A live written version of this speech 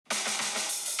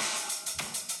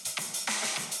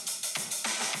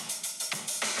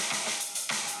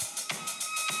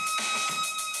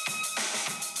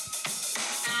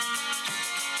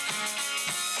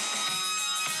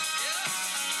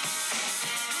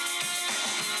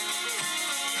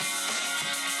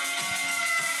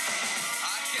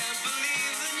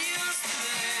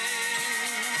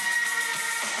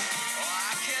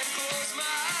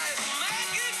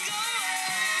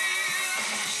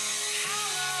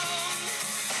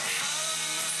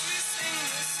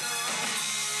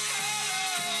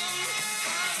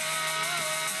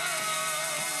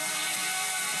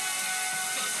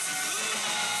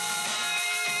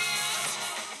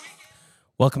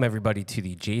Welcome, everybody, to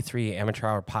the J3 Amateur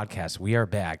Hour podcast. We are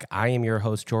back. I am your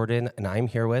host, Jordan, and I'm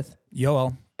here with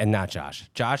Yoel. And not Josh.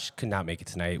 Josh could not make it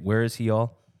tonight. Where is he,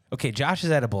 Yoel? Okay, Josh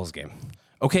is at a Bulls game.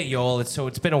 Okay, Yoel,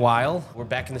 it's been a while. We're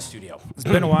back in the studio. It's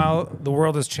been a while. The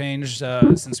world has changed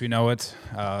since we know it.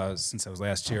 Since I was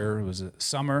last year, it was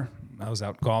summer. I was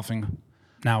out golfing.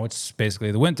 Now it's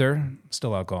basically the winter,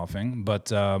 still out golfing. But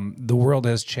the world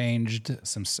has changed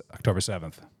since October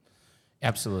 7th.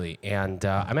 Absolutely. And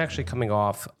I'm actually coming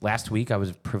off. Last week, I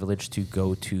was privileged to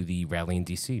go to the rally in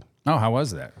D.C. Oh, how was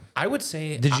that? I would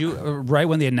say... Did you, right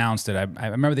when they announced it, I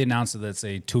remember they announced it, let's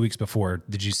say 2 weeks before,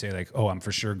 did you say like, oh, I'm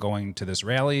for sure going to this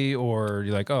rally? Or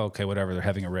you're like, oh, okay, whatever, they're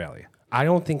having a rally? I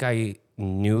don't think I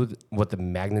knew what the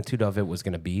magnitude of it was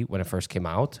going to be when it first came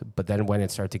out. But then when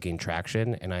it started to gain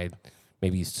traction and I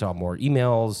maybe saw more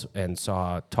emails and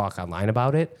saw talk online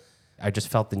about it, I just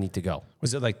felt the need to go.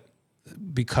 Was it like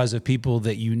because of people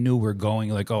that you knew were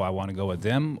going, like, oh, I want to go with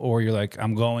them? Or you're like,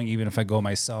 I'm going even if I go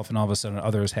myself, and all of a sudden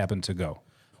others happen to go?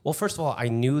 Well, first of all, I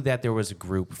knew that there was a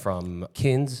group from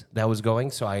Kins that was going,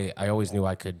 so I always knew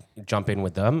I could jump in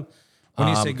with them. When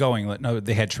you say going, like, no,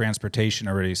 they had transportation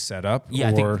already set up? Yeah,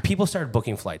 I think people started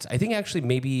booking flights. I think actually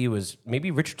maybe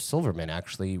Richard Silverman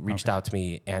actually reached out to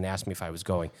me and asked me if I was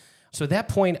going. So at that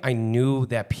point, I knew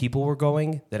that people were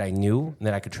going, that I knew, and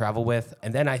that I could travel with.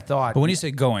 And then I thought... But when you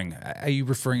say going, are you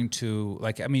referring to,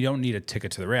 like, I mean, you don't need a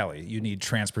ticket to the rally. You need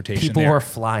transportation People there. were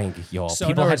flying, y'all. So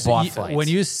people had bought flights. When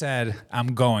you said,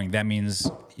 I'm going, that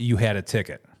means you had a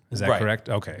ticket. Is that correct?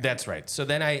 Okay. That's right. So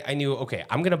then I knew, okay,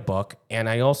 I'm going to book. And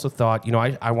I also thought,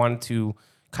 I wanted to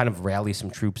kind of rally some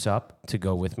troops up to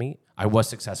go with me. I was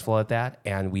successful at that.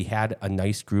 And we had a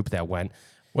nice group that went...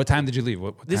 What time did you leave?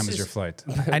 What time was your flight?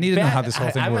 I need to know how this whole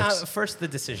thing works. First, the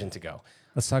decision to go.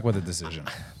 Let's talk about the decision.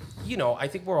 I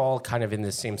think we're all kind of in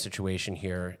the same situation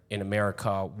here in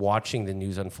America, watching the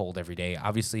news unfold every day.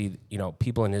 Obviously,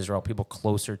 people in Israel, people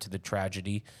closer to the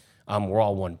tragedy, we're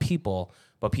all one people,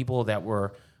 but people that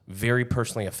were very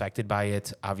personally affected by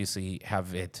it obviously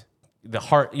have it. The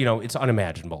heart, it's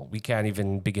unimaginable. We can't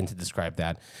even begin to describe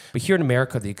that. But here in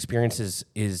America, the experience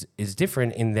is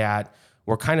different in that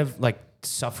we're kind of like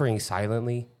suffering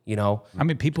silently, I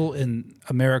mean, people in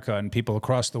America and people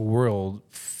across the world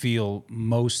feel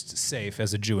most safe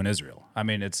as a Jew in Israel. I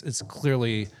mean, it's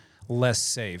clearly less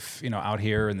safe, out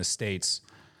here in the States.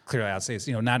 Clearly, I'd say it's,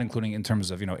 not including in terms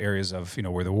of, areas of,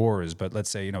 where the war is. But let's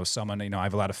say, someone, I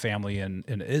have a lot of family in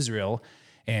Israel,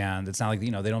 and it's not like, they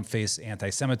don't face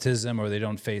anti-Semitism or they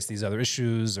don't face these other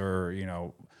issues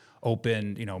or,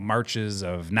 open, marches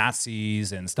of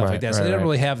Nazis and stuff like that. So they don't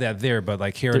really have that there. But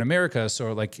like here in America,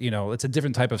 sort of like, it's a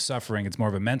different type of suffering. It's more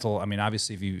of a mental. I mean,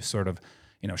 obviously, if you sort of,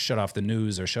 shut off the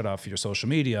news or shut off your social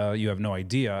media, you have no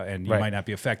idea, and you might not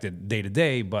be affected day to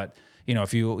day. But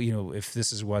if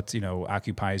this is what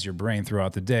occupies your brain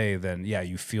throughout the day, then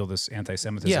you feel this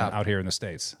anti-Semitism out here in the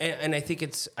States. And I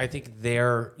think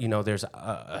there, there's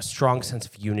a strong sense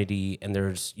of unity, and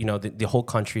there's, the whole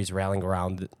country is rallying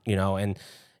around,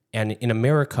 And in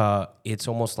America, it's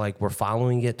almost like we're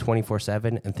following it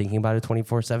 24/7 and thinking about it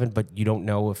 24/7, but you don't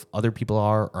know if other people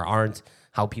are or aren't,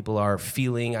 how people are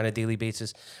feeling on a daily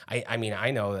basis. I mean,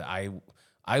 I know that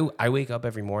I wake up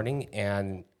every morning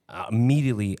and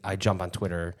immediately I jump on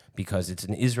Twitter because it's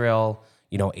in Israel.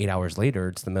 8 hours later,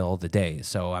 it's the middle of the day.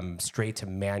 So I'm straight to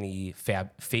Manny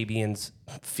Fabian's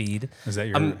feed. Is that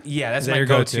your that's my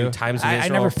go-to. Times of Israel.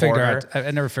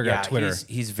 I never figured out Twitter.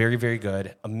 He's very, very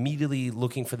good. Immediately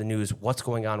looking for the news, what's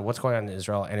going on in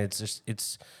Israel, and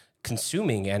it's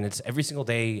consuming, and it's every single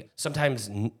day. Sometimes,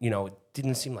 it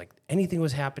didn't seem like anything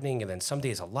was happening, and then some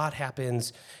days a lot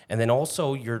happens, and then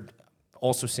also you're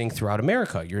also seeing throughout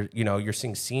America. You're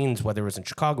seeing scenes, whether it was in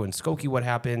Chicago and Skokie, what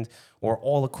happened, or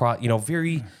all across,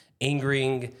 very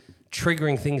angering,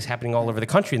 triggering things happening all over the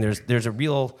country. And there's a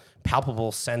real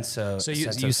palpable sense of... So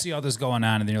you see all this going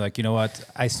on, and then you're like, you know what?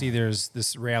 I see there's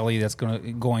this rally that's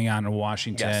going on in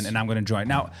Washington, and I'm going to join.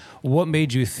 Now, what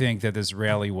made you think that this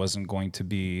rally wasn't going to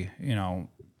be,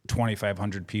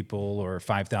 2,500 people or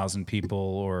 5,000 people,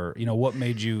 or, what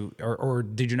made you, or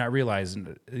did you not realize,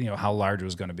 how large it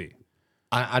was going to be?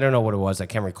 I don't know what it was. I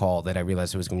can't recall that I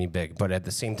realized it was going to be big. But at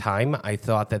the same time, I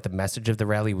thought that the message of the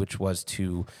rally, which was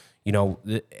to,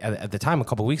 at the time, a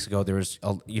couple of weeks ago, there was,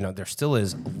 there still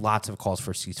is lots of calls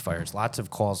for ceasefires, lots of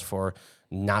calls for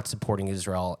not supporting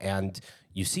Israel. And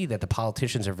you see that the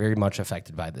politicians are very much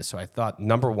affected by this. So I thought,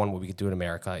 number one, what we could do in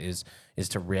America is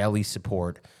to rally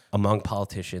support among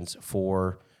politicians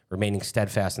for remaining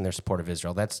steadfast in their support of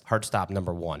Israel. That's hard stop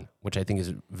number one, which I think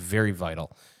is very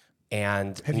vital.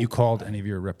 And have you called any of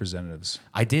your representatives?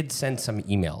 I did send some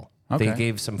email Okay. They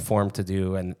gave some form to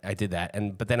do, and I did that.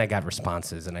 But then I got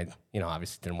responses, and I,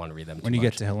 obviously didn't want to read them. When you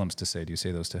get Tehillims to say, do you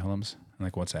say those Tehillims in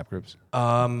like WhatsApp groups?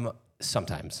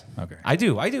 Sometimes. Okay. I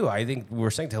do. I think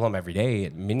we're saying Tehillim every day,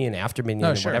 at Minyan, after Minyan,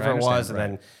 No, sure, whatever I it was,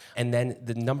 understand, and then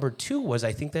the number 2 was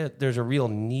I think that there's a real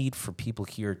need for people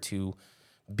here to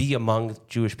be among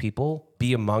Jewish people,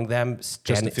 be among them,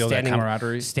 Just to feel that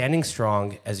camaraderie? standing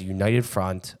strong as a united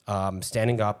front,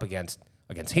 standing up against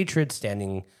hatred,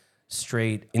 standing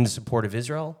straight in support of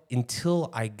Israel.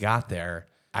 Until I got there,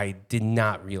 I did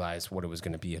not realize what it was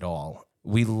going to be at all.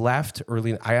 We left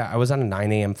early. I was on a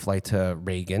 9 a.m. flight to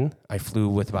Reagan. I flew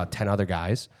with about 10 other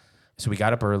guys. So we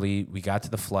got up early. We got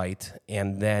to the flight,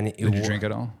 and then Did you drink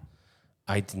at all?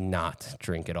 I did not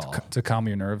drink at all. To calm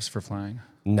your nerves for flying?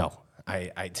 No,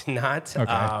 I did not.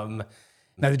 Okay.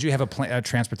 Now, did you have a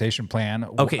transportation plan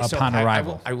So upon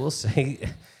arrival? I will say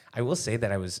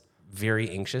that I was very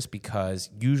anxious because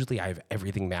usually I have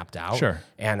everything mapped out. Sure.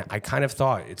 And I kind of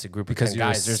thought it's a group of Because 10 you're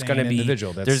a guys. There's sane going to be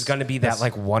individual. there's going to be that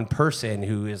like one person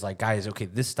who is like, guys, okay,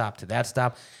 this stop to that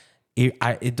stop.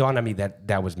 It dawned on me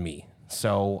that was me.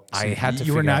 So I had to.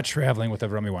 You were not traveling with a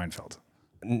Romy Weinfeld.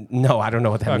 No, I don't know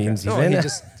what that means. No, Even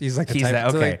he's like the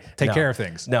type to like, take care of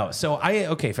things. No, so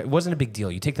if it wasn't a big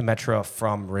deal, you take the metro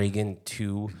from Reagan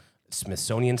to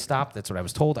Smithsonian stop. That's what I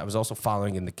was told. I was also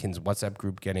following in the Kins WhatsApp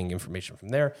group, getting information from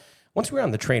there. Once we were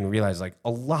on the train, we realized like a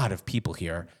lot of people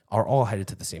here are all headed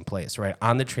to the same place, right?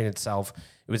 On the train itself,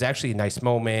 it was actually a nice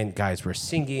moment. Guys were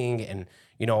singing, and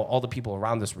all the people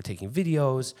around us were taking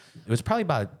videos. It was probably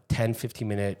about a 10,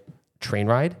 15-minute train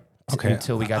ride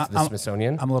until we got to the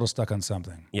Smithsonian. I'm a little stuck on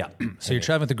something. Yeah. So you're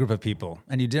traveling with a group of people,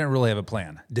 and you didn't really have a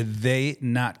plan. Did they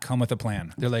not come with a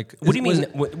plan? They're like, What do you mean?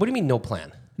 What do you mean no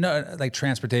plan? No, like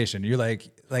transportation. You're like.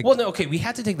 Well, no, okay. We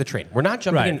had to take the train. We're not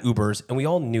jumping in Ubers, and we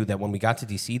all knew that when we got to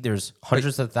DC, there's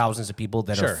hundreds of thousands of people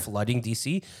that are flooding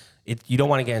DC. You don't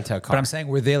want to get into a car. But I'm saying,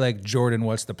 were they like, Jordan,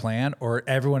 what's the plan? Or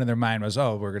everyone in their mind was,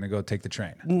 oh, we're going to go take the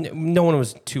train? No one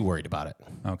was too worried about it.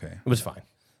 Okay. It was fine.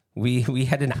 We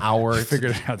had an hour.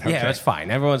 Figured it out. Yeah, it was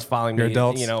fine. Everyone's following me.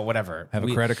 Adults. Whatever. Have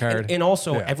a credit card. And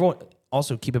also, everyone.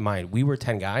 Also, keep in mind, we were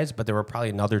 10 guys, but there were probably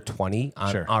another 20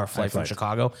 on our flight from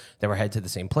Chicago that were headed to the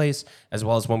same place, as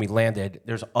well as when we landed,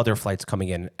 there's other flights coming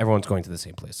in. Everyone's going to the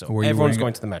same place. So everyone's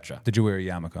going to the metro. Did you wear a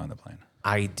yarmulke on the plane?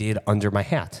 I did under my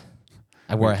hat.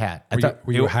 I wore a hat.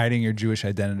 Were you hiding your Jewish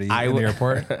identity in the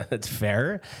airport? That's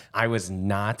fair. I was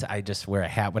not. I just wear a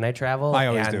hat when I travel. I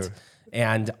always do.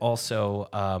 And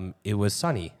also, it was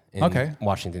sunny in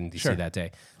Washington, D.C. that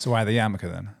day. So why the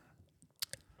yarmulke then?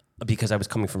 Because I was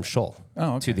coming from Shoal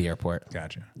to the airport.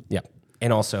 Gotcha. Yeah.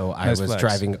 And also, I was flex.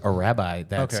 driving a rabbi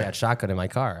that sat shotgun in my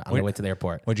car on the way to the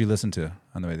airport. What'd you listen to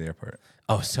on the way to the airport?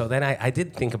 Oh, so then I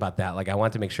did think about that. Like, I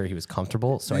wanted to make sure he was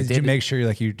comfortable. So did you make sure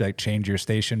you change your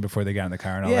station before they got in the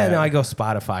car and all that? Yeah, no, I go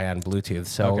Spotify on Bluetooth.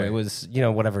 So it was,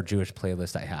 whatever Jewish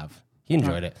playlist I have. He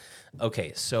enjoyed it.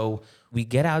 Okay, so we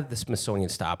get out of the Smithsonian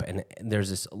stop, and there's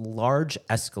this large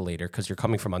escalator because you're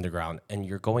coming from underground, and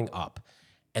you're going up.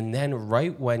 And then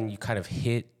right when you kind of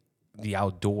hit the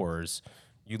outdoors,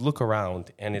 you look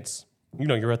around, and it's,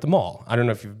 you're at the mall. I don't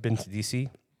know if you've been to D.C.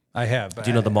 I have. Do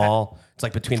you know the mall? It's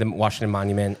like between the Washington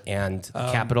Monument and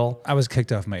the Capitol. I was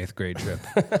kicked off my 8th grade trip.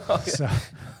 So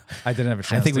I didn't have a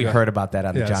chance I think we heard about that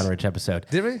on the John Rich episode.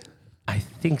 Did we? I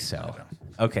think so.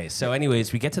 Okay, so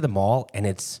anyways, we get to the mall, and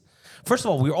it's... First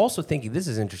of all, we were also thinking, this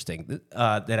is interesting,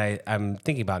 that I'm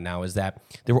thinking about now, is that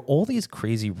there were all these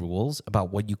crazy rules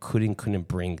about what you could and couldn't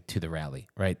bring to the rally,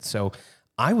 right? So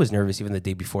I was nervous even the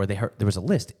day before. There was a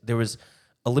list. There was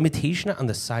a limitation on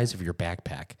the size of your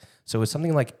backpack. So it was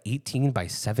something like 18 by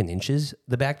 7 inches,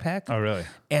 the backpack. Oh, really?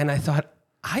 And I thought,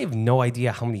 I have no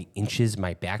idea how many inches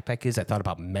my backpack is. I thought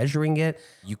about measuring it.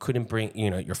 You couldn't bring,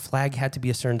 your flag had to be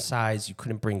a certain size. You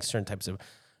couldn't bring certain types of...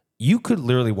 You could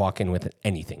literally walk in with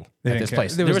anything at this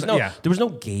place. There was no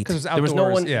gate. There was no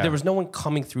one. There was no one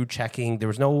coming through checking. There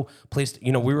was no place.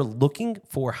 We were looking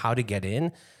for how to get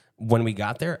in when we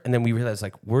got there, and then we realized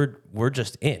like we're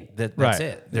just in. That's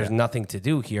it. There's nothing to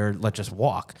do here. Let's just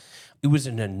walk. It was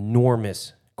an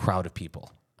enormous crowd of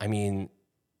people. I mean,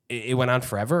 it went on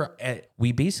forever.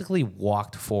 We basically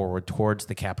walked forward towards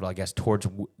the Capitol, I guess, towards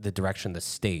the direction of the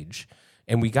stage,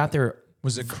 and we got there.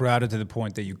 Was it crowded to the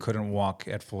point that you couldn't walk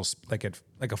at full, like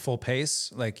a full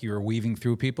pace, like you were weaving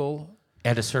through people?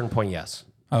 At a certain point, yes.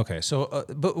 Okay, so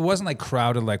but it wasn't like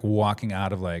crowded, like walking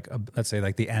out of like let's say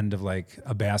like the end of like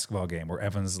a basketball game where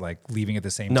everyone's like leaving at the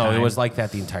same time. No, it was like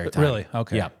that the entire time. Really?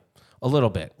 Okay. Yeah, a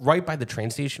little bit. Right by the train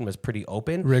station was pretty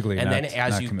open. Wrigley, and not, then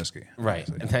as not you Comiskey, right,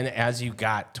 obviously. and then as you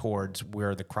got towards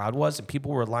where the crowd was and people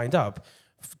were lined up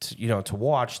to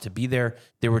watch, to be there.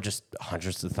 There were just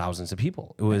hundreds of thousands of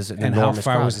people. It was an And how enormous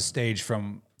far crowd. was the stage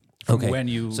from when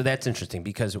you? So that's interesting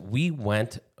because we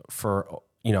went for,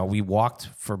 we walked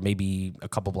for maybe a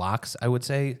couple blocks, I would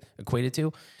say, equated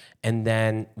to. And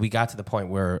then we got to the point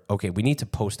where, okay, we need to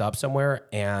post up somewhere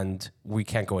and we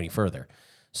can't go any further.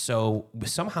 So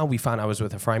somehow we found, I was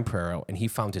with Ephraim Prero and he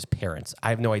found his parents.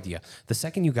 I have no idea. The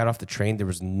second you got off the train, there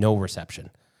was no reception.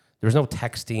 There was no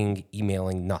texting,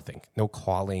 emailing, nothing. No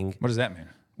calling. What does that mean?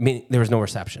 I mean, there was no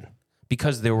reception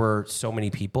because there were so many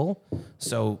people.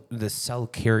 So the cell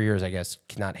carriers, I guess,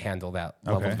 cannot handle that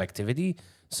level of activity.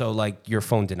 So like your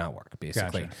phone did not work,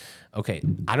 basically. Gotcha. Okay,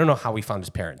 I don't know how we found his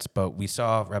parents, but we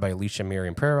saw Rabbi Elisha,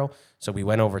 Miriam Prero. So we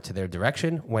went over to their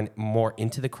direction, went more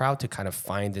into the crowd to kind of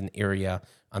find an area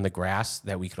on the grass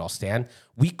that we could all stand.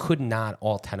 We could not,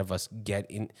 all 10 of us, get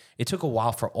in. It took a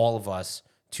while for all of us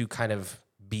to kind of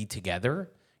be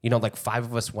together. Like 5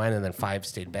 of us went and then 5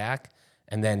 stayed back.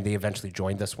 And then they eventually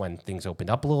joined us when things opened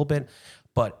up a little bit.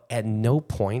 But at no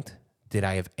point did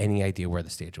I have any idea where the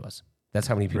stage was. That's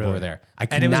how many people were there.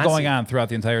 And it was going on throughout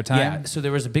the entire time? Yeah, so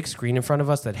there was a big screen in front of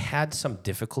us that had some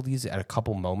difficulties at a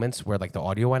couple moments where like the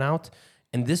audio went out.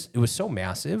 And it was so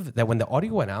massive that when the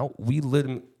audio went out, we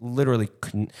literally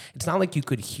couldn't. It's not like you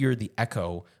could hear the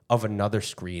echo of another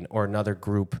screen or another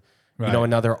group,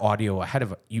 another audio ahead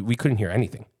of you. We couldn't hear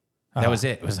anything. That was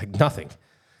it. It was like nothing.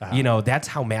 That's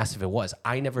how massive it was.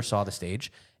 I never saw the stage.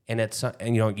 And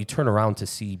you turn around to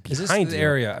see behind you. Is this the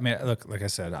area? I mean, look, like I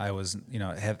said, I was,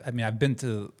 I've been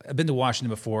to Washington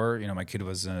before. My kid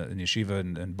was in yeshiva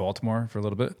in Baltimore for a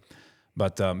little bit,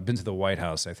 but been to the White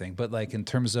House, I think. But like in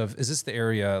terms of, is this the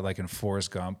area like in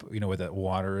Forrest Gump? Where that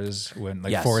water is when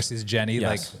like Forrest sees Jenny?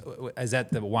 Yes. Like, is that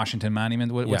the Washington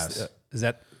Monument? Is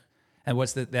that? And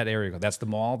what's that area called? That's the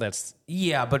mall? But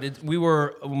we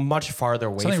were much farther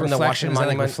away something from the Washington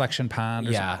Monument. Like Reflection Pond?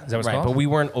 Or something? Is that what it's called? But we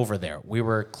weren't over there. We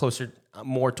were closer,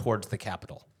 more towards the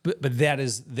Capitol. But that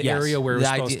is the area where it was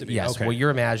supposed to be? Yes, okay. What you're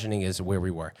imagining is where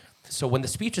we were. So when the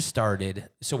speeches started,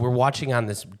 so we're watching on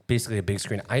this, basically a big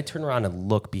screen. I turn around and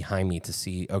look behind me to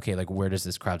see, okay, like where does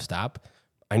this crowd stop?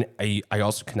 I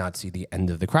also could not see the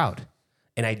end of the crowd.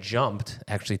 And I jumped,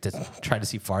 actually, to try to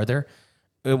see farther.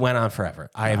 It went on forever.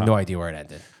 I have no idea where it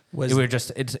ended.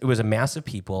 It was a mass of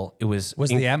people. It was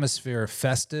the atmosphere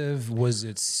festive? Was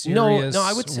it serious? No.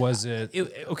 I would say, was it?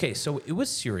 Okay, so it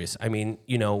was serious. I mean,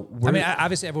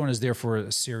 obviously everyone is there for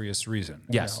a serious reason.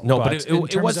 Yes, but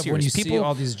it was serious. When you see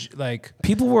all these like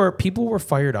people were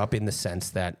fired up in the sense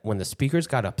that when the speakers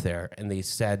got up there and they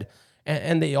said,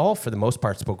 and they all for the most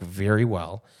part spoke very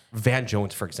well. Van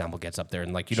Jones, for example, gets up there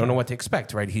and like you don't know what to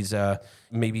expect, right? He's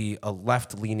maybe a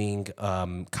left-leaning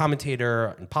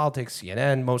commentator in politics,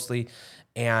 CNN mostly,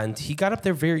 and he got up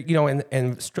there very,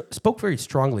 and spoke very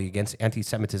strongly against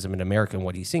anti-Semitism in America and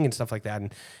what he's seeing and stuff like that,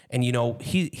 and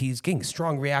he's getting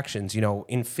strong reactions,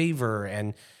 in favor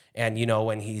and and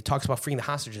he talks about freeing the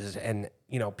hostages and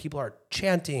people are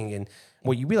chanting and.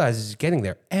 What you realize is getting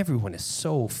there, everyone is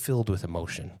so filled with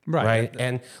emotion, right?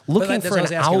 And looking for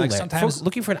an outlet,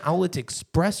 looking for an outlet to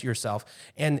express yourself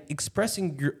and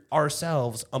expressing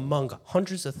ourselves among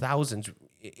hundreds of thousands.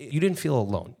 You didn't feel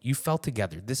alone. You felt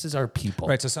together. This is our people.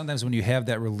 Right. So sometimes when you have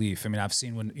that relief, I mean, I've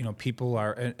seen when, people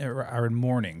are in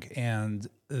mourning and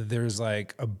there's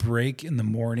like a break in the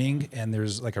mourning and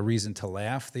there's like a reason to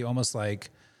laugh. They almost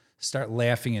like start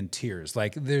laughing in tears.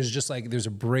 Like there's a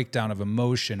breakdown of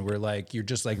emotion where like you're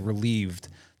just like relieved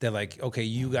that like, okay,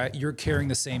 you're carrying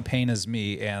the same pain as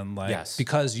me and like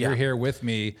because you're here with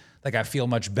me, like I feel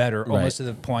much better, almost to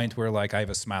the point where like I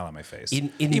have a smile on my face.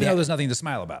 Even though there's nothing to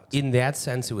smile about. In that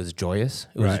sense, it was joyous.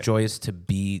 It was joyous to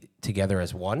be together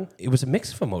as one. It was a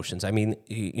mix of emotions. I mean,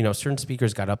 certain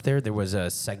speakers got up there. There was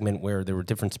a segment where there were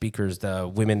different speakers, the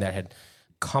women that had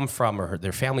come from or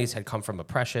their families had come from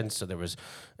oppression. So there was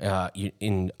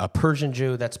in a Persian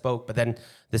Jew that spoke, but then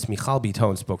this Michal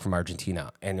Biton spoke from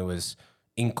Argentina, and it was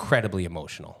incredibly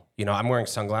emotional. I'm wearing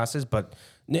sunglasses, but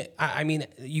I mean,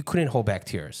 you couldn't hold back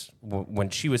tears. When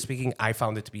she was speaking, I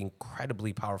found it to be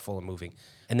incredibly powerful and moving.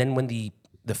 And then when the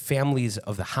families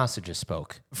of the hostages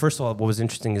spoke, first of all, what was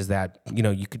interesting is that,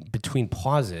 you could, between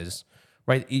pauses,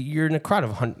 right, you're in a crowd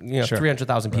of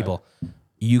 300,000 people,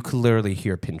 you could literally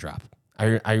hear a pin drop.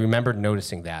 I remember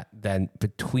noticing that. Then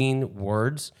between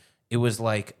words, it was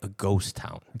like a ghost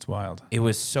town. It's wild. It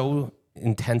was so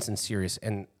intense and serious.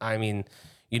 And I mean,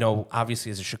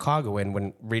 obviously as a Chicagoan,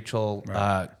 when Rachel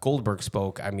Goldberg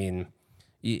spoke, I mean,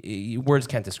 words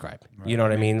can't describe. You know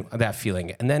what I mean? That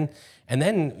feeling. And then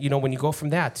when you go from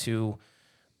that to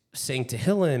saying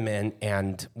Tehillim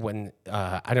and when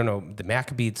I don't know, the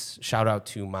Maccabees, shout out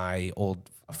to my old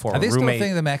former Are they roommate. still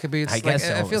thinking the Maccabees? I guess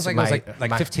so. It feels So like it was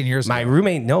like 15 years ago. My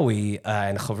roommate Noe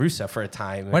and Chavrusa for a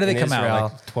time. When did they in come Israel.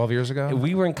 out? Like 12 years ago?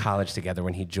 We were in college together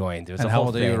when he joined. It was And a how whole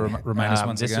old are thing. you? Remind us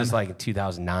once this again. was like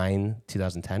 2009,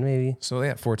 2010 maybe. So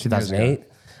yeah, 14 years ago.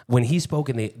 2008. When he spoke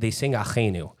and they sing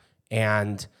Achenu.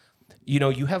 And,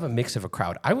 you have a mix of a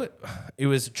crowd. It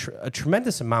was a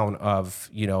tremendous amount of,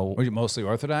 Were you mostly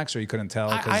Orthodox, or you couldn't tell?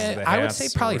 I would say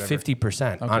probably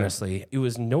 50%, honestly. It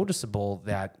was noticeable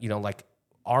that, like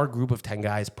our group of 10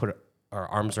 guys put our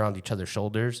arms around each other's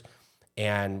shoulders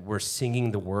and were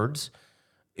singing the words.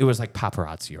 It was like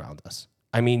paparazzi around us.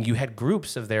 I mean, you had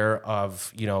groups of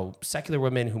secular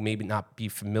women who maybe not be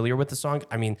familiar with the song.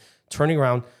 I mean, turning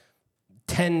around,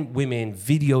 10 women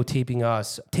videotaping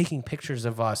us, taking pictures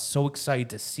of us, so excited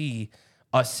to see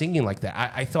us singing like that.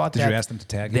 I thought Did you ask them to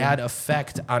tag that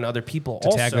effect on other people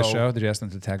to tag the show? Did you ask them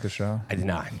to tag the show? I did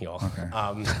not,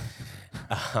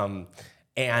 Okay.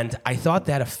 And I thought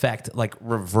that effect like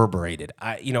reverberated.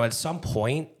 At some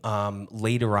point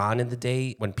later on in the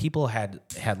day, when people had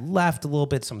left a little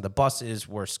bit, some of the buses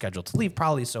were scheduled to leave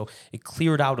probably, so it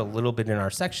cleared out a little bit in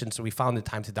our section. So we found the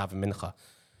time to daven mincha.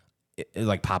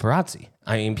 Like paparazzi.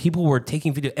 I mean, people were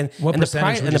taking video, and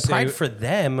the pride for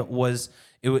them was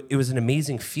it was an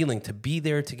amazing feeling to be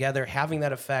there together, having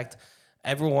that effect.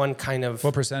 Everyone kind of.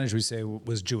 What percentage would you say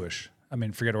was Jewish? I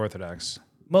mean, forget Orthodox.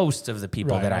 Most of the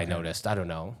people that I noticed, I don't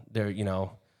know.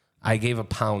 I gave a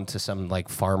pound to some like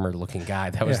farmer-looking guy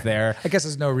that was there. I guess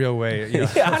there's no real way. I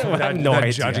have no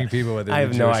idea. Judging people whether I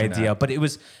have no idea, not. but it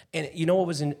was, and what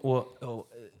was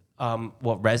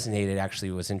what resonated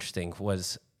actually was interesting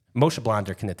was. Moshe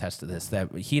Blonder can attest to this,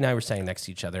 that he and I were standing next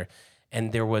to each other,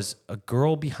 and there was a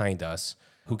girl behind us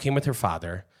who came with her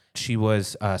father. She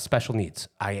was special needs.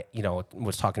 I,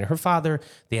 was talking to her father.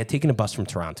 They had taken a bus from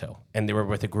Toronto, and they were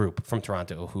with a group from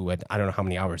Toronto who had, I don't know how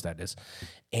many hours that is.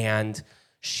 And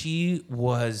she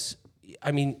was,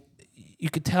 I mean, you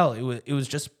could tell it was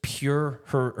just pure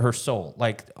her soul,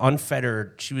 like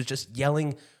unfettered. She was just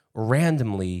yelling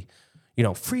randomly,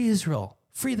 free Israel,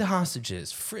 free the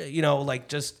hostages, free, like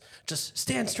just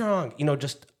stand strong,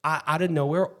 just out of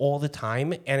nowhere all the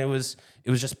time. And it was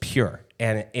just pure.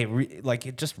 And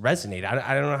it just resonated.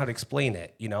 I don't know how to explain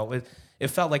it. It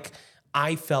felt like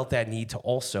I felt that need to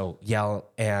also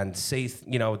yell and say,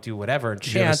 do whatever and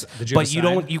chant, but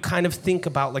you kind of think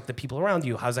about like the people around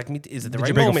you. How's that? Is it the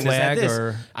right moment? Is that this?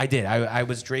 Or? I did. I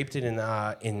was draped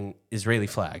in Israeli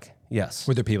flag. Yes.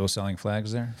 Were there people selling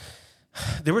flags there?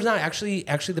 There was not actually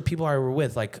the people I were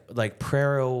with, like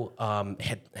Prero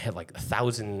had like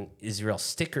 1,000 Israel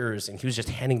stickers, and he was just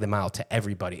handing them out to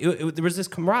everybody. There was this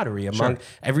camaraderie among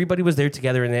everybody was there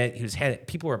together, and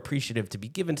people were appreciative to be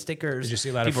given stickers. Did you see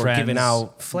a lot people of friends? Were giving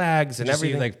out flags and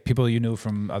everything? See, like people you knew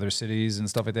from other cities and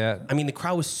stuff like that? I mean, the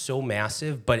crowd was so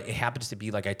massive, but it happens to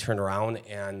be like I turned around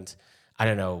and I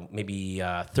don't know, maybe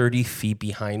 30 feet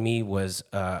behind me was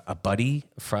a buddy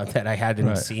that I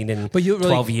hadn't seen in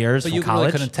 12 years from college. But you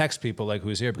really couldn't text people like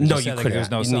who's here? No, you couldn't.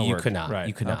 There's no cell you work. could not. Right.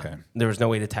 You could not. Okay. There was no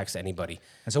way to text anybody.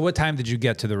 And so what time did you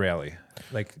get to the rally?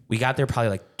 Like we got there probably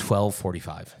like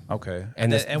 12:45. Okay.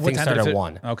 And this thing started at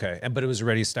 1. Okay. But it was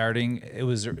already starting. It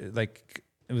was like...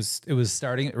 It was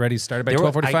started by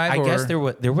 12:45. I guess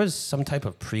there was some type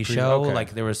of pre-show. Okay.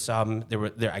 Like there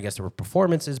were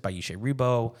performances by Yishay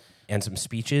Ribo and some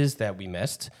speeches that we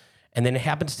missed. And then it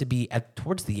happens to be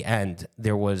towards the end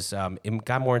there was it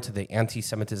got more into the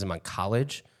anti-Semitism on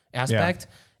college aspect,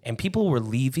 and people were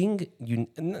leaving.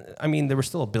 I mean, there were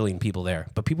still a billion people there,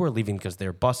 but people were leaving because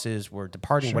their buses were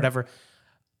departing, whatever.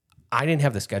 I didn't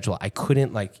have the schedule. I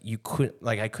couldn't I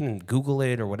couldn't Google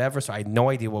it or whatever. So I had no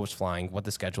idea what was flying, what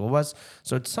the schedule was.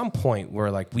 So at some point we're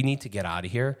like, we need to get out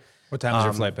of here. What time was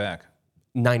your flight back?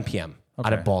 9 p.m.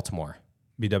 out of Baltimore.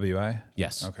 BWI?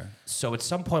 Yes. Okay. So at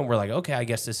some point we're like, okay, I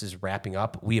guess this is wrapping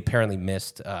up. We apparently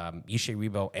missed Yishay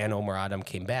Ribo and Omar Adam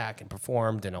came back and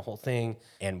performed and a whole thing,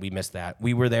 and we missed that.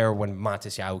 We were there when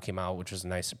Matisyahu came out, which was a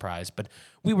nice surprise, but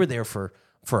we were there for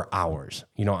hours,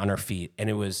 on our feet. And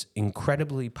it was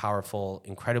incredibly powerful,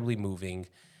 incredibly moving.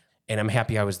 And I'm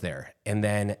happy I was there. And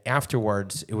then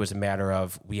afterwards, it was a matter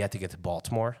of we had to get to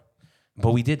Baltimore.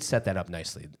 But we did set that up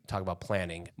nicely. Talk about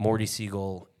planning. Morty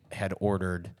Siegel had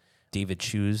ordered David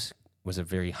Chu's, was a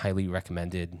very highly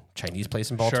recommended Chinese place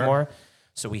in Baltimore. Sure.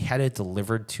 So we had it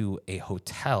delivered to a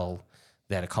hotel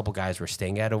that a couple guys were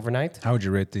staying at overnight. How would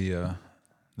you rate the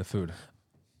food?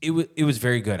 It was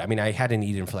very good. I mean, I hadn't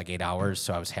eaten for like 8 hours,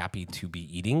 so I was happy to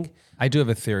be eating. I do have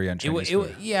a theory on Chinese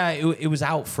food. It was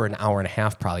out for an hour and a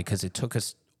half probably because it took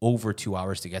us over 2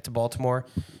 hours to get to Baltimore.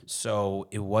 So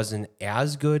it wasn't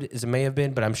as good as it may have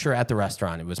been, but I'm sure at the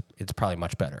restaurant it's probably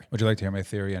much better. Would you like to hear my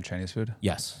theory on Chinese food?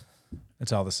 Yes.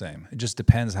 It's all the same. It just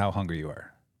depends how hungry you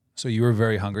are. So you were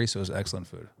very hungry, so it was excellent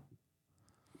food.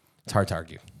 It's hard to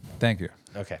argue. Thank you.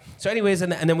 Okay. So anyways,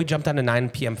 and then we jumped on a 9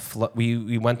 p.m.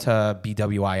 We went to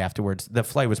BWI afterwards. The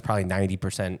flight was probably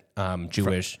 90%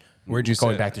 Jewish. Where'd you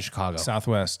going sit? back to Chicago?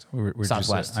 Southwest. Where'd you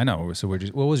Southwest. sit? I know. So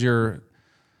what was your...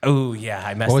 Oh, yeah,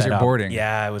 I messed What was that your up. boarding?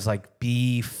 Yeah, it was like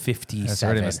B57. That's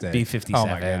already a mistake. B57. Oh,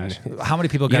 my gosh. How many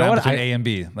people got on between A and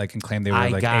B, like, and claimed they were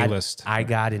A-list? I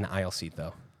got an aisle seat,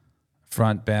 though.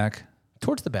 Front, back?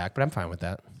 Towards the back, but I'm fine with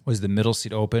that. Was the middle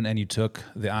seat open and you took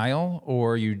the aisle,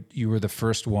 or you were the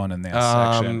first one in that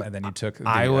section and then you took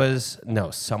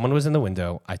the... someone was in the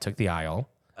window. I took the aisle.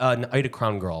 An Ida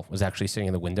Crown girl was actually sitting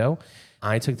in the window.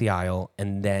 I took the aisle,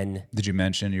 and then... Did you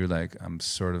mention you were like, I'm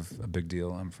sort of a big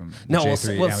deal? I'm from the No,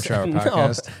 J3 Amateur Hour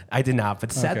podcast? No, I did not.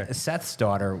 But Seth's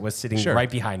daughter was sitting right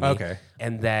behind me. Okay.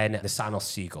 And then Nassanel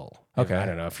Siegel. Okay. I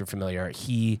don't know if you're familiar.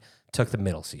 He took the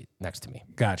middle seat next to me.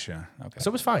 Gotcha. Okay. So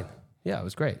it was fine. Yeah, it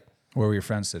was great. Where were your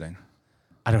friends sitting?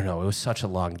 I don't know. It was such a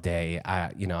long day.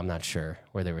 I'm not sure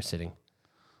where they were sitting.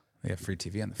 They have free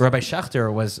TV on the Rabbi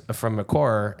Schechter was from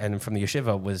Makor and from the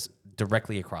yeshiva was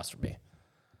directly across from me.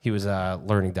 He was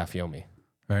learning Daf Yomi.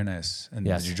 Very nice. And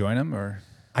Yes. did you join him, or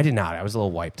I did not. I was a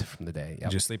little wiped from the day. Yep.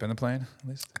 did you sleep on the plane at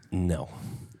least? No.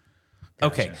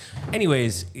 Gotcha. Okay.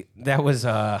 Anyways, that was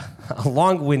a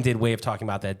long-winded way of talking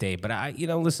about that day. But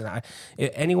listen,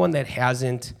 anyone that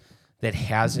hasn't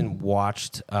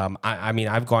watched,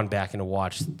 I've gone back and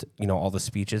watched, all the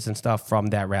speeches and stuff from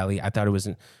that rally. I thought it was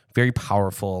very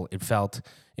powerful. It felt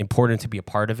important to be a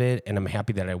part of it, and I'm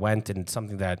happy that I went. And it's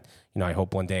something that I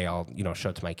hope one day I'll show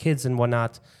it to my kids and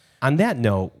whatnot. On that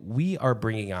note, we are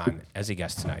bringing on as a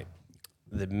guest tonight.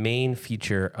 The main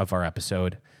feature of our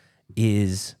episode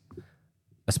is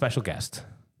a special guest.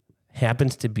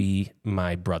 Happens to be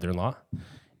my brother-in-law,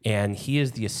 and he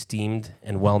is the esteemed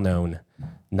and well-known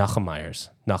Nachum Meyers.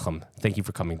 Nachum, thank you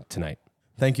for coming tonight.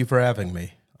 Thank you for having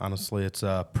me. Honestly, it's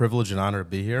a privilege and honor to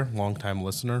be here. Long-time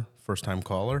listener, first-time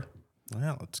caller.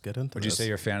 Yeah, let's get into Would this. you say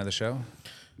you're a fan of the show?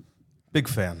 Big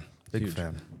fan. Big Huge.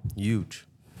 fan. Huge.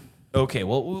 Okay,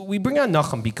 well, we bring on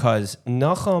Nachum because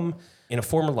Nachum, in a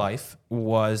former life,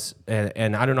 was,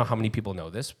 and I don't know how many people know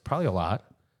this, probably a lot.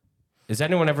 Is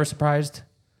anyone ever surprised?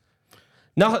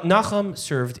 Nachum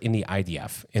served in the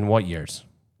IDF. In what years?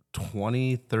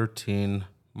 2013,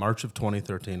 March of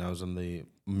 2013, I was in the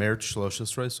March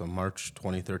Shloshis race, so March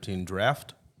 2013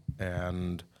 draft,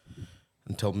 and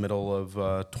until middle of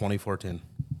 2014.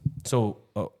 So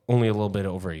only a little bit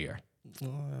over a year.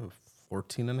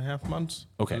 14 and a half months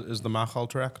Okay. is the Machal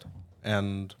tract,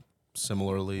 and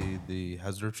similarly the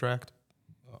Hesder tract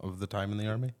of the time in the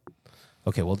Army.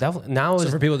 Okay, well, now So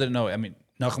is for people that didn't know,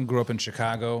 Nachum grew up in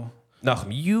Chicago. Nachum,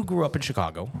 you grew up in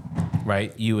Chicago,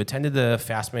 right? You attended the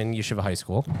Fastman Yeshiva High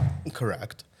School,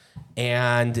 Correct.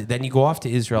 and then you go off to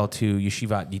Israel to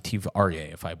Yeshivat Nitiv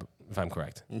Aryeh, if I'm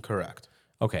correct. Correct.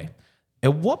 Okay.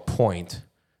 At what point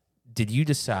did you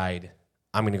decide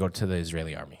I'm going to go to the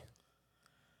Israeli army?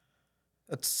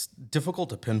 It's difficult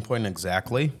to pinpoint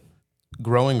exactly.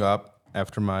 Growing up,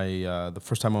 after my the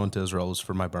first time I went to Israel was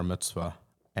for my bar mitzvah,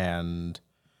 and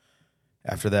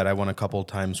after that I went a couple of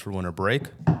times for winter break.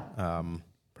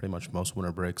 Pretty much most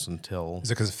winter breaks until Is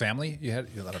it because of family? You had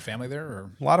a lot of family there, or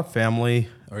a lot of family.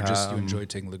 just you enjoyed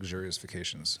taking luxurious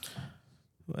vacations?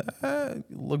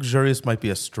 Luxurious might be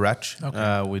a stretch.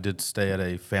 We did stay at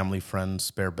a family friend's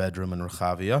spare bedroom in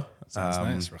Rechavia. Sounds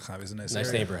nice. Rechavi is a nice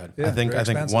area. neighborhood. Yeah, I think very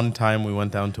expensive. one time we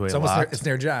went down to It's a almost lot. it's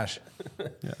near Josh.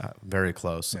 Very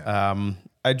close.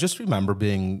 I just remember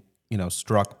being,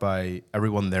 struck by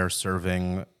everyone there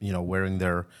serving, wearing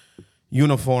their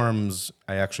uniforms.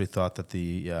 I actually thought that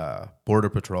the Border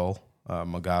Patrol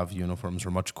Magav uniforms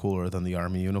were much cooler than the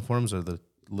Army uniforms, or the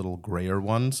little grayer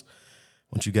ones.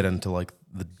 Once you get into like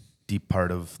the deep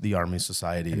part of the Army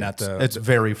society, it's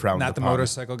very frowned Not the upon.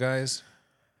 motorcycle guys.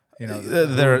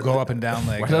 They're- who go up and down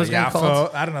like What are those guys Yafo. called?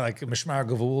 I don't know, like Mishmar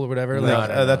Gavul or whatever. No, like,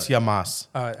 that's Yamas.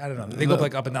 I don't know. They go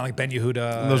up and down like Ben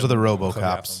Yehuda. Those are the and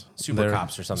RoboCops. Super They're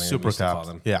cops or something. Super we used to call cops.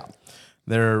 them. Yeah,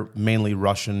 they're mainly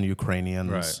Russian,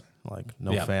 Ukrainians. Right. Like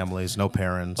no Yeah. families, no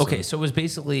parents. Okay, And so it was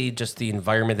basically just the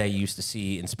environment that you used to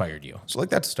see inspired you. so like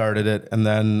that started it, and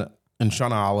then in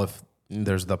Shana Aleph,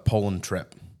 there's the Poland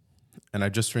trip, and I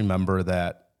just remember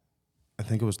that. I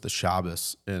think it was the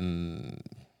Shabbos in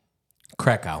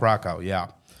Krakow. Yeah.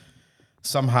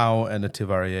 Somehow in a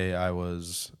Tivarier, I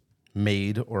was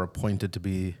made or appointed to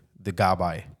be the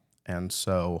gabbai. And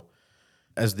so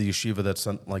as the yeshiva that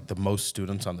sent like the most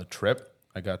students on the trip,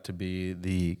 I got to be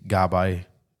the gabbai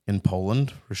in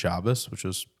Poland for Shabbos, which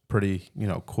was pretty,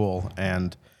 cool.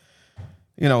 And,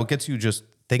 it gets you just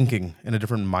thinking in a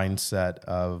different mindset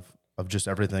of just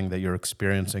everything that you're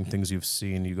experiencing, things you've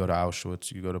seen. You go to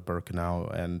Auschwitz, you go to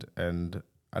Birkenau, and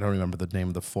I don't remember the name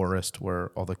of the forest where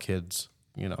all the kids,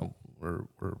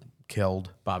 were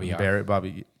killed. Bobby Yar. Buried.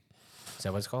 Bobby. Is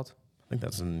that what it's called? I think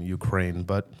that's in Ukraine,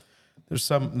 but there's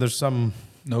some.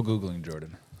 No Googling,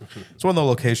 Jordan. It's one of the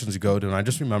locations you go to, and I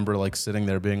just remember like sitting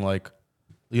there being like,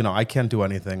 I can't do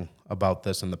anything about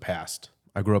this in the past.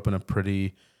 I grew up in a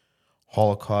pretty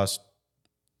Holocaust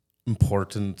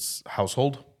importance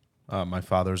household. My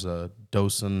father's a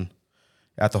docent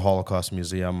at the Holocaust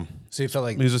Museum. So you felt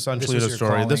like he's essentially this the was your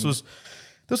story. calling?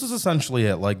 This was essentially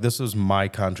it. Like, this is my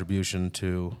contribution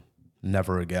to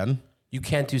never again. You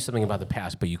can't do something about the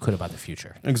past, but you could about the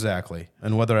future. Exactly.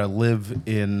 And whether I live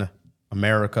in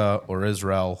America or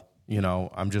Israel,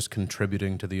 I'm just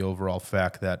contributing to the overall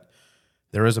fact that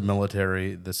there is a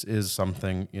military. This is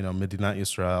something, Medinat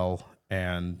Yisrael,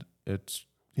 and it's,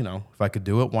 if I could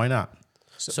do it, why not?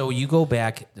 So you go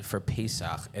back for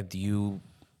Pesach, and do you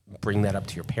bring that up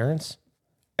to your parents?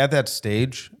 At that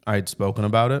stage, I had spoken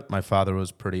about it. My father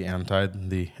was pretty anti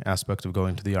the aspect of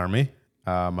going to the army.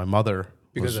 My mother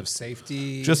because was of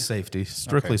safety? just safety,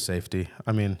 strictly safety.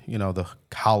 I mean, the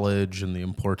college and the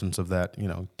importance of that,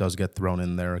 does get thrown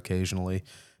in there occasionally.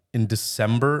 In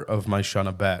December of my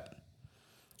Shana Bet,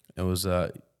 it was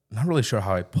not really sure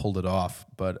how I pulled it off,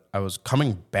 but I was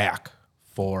coming back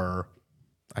for,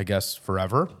 I guess,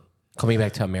 forever. Coming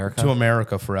back to America? To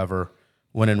America forever,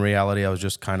 when in reality I was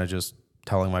just kind of just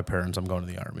telling my parents I'm going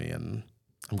to the army and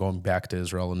I'm going back to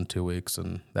Israel in 2 weeks,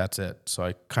 and that's it. So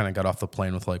I kind of got off the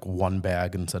plane with like one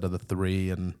bag instead of the three.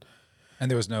 And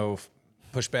there was no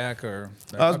pushback or?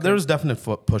 There was definite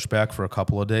pushback for a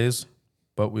couple of days,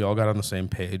 but we all got on the same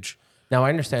page. Now, I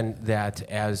understand that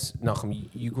as Nachum,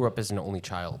 you grew up as an only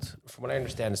child. From what I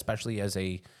understand, especially as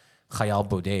a Chayal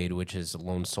Boded, which is a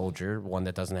lone soldier, one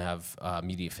that doesn't have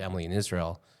immediate family in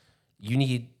Israel,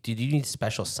 did you need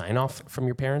special sign-off from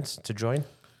your parents to join?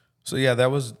 So yeah,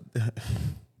 that was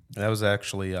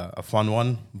actually a fun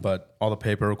one, but all the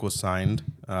paperwork was signed.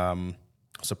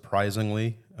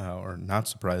 Surprisingly, or not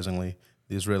surprisingly,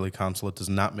 the Israeli consulate does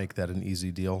not make that an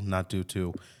easy deal, not due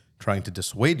to trying to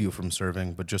dissuade you from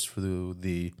serving, but just for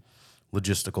the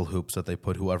logistical hoops that they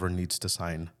put whoever needs to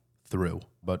sign through.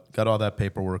 But got all that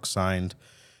paperwork signed,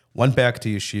 went back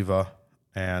to yeshiva,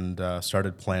 and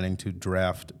started planning to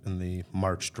draft in the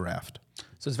March draft.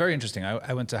 So it's very interesting.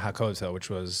 I went to Hakotel, which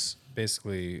was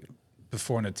basically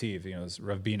before Nativ, it was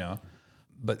Rav Bina,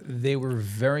 but they were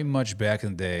very much back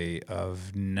in the day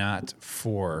of not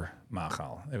for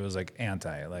Machal. It was like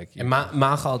anti. And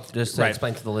Machal, just to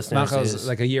explain to the listeners, Machal is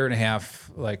like a year and a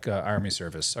half, like army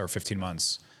service, or 15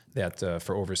 months that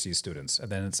for overseas students,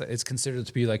 and then it's considered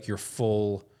to be like your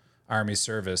full army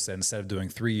service. And instead of doing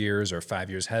 3 years or 5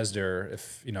 years Hesder,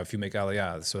 if you make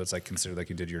Aliyah, so it's like considered like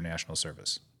you did your national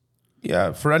service.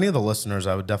 Yeah, for any of the listeners,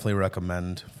 I would definitely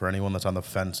recommend, for anyone that's on the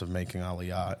fence of making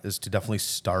Aliyah, is to definitely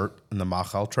start in the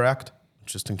Machal tract,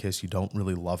 just in case you don't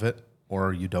really love it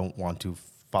or you don't want to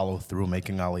follow through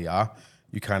making Aliyah.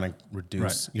 You kind of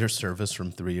reduce your service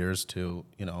from 3 years to,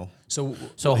 So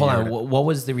hold on. What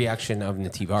was the reaction of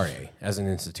Nativ Aryeh as an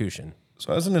institution?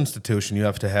 So as an institution, you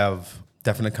have to have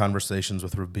definite conversations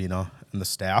with Rabina and the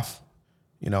staff.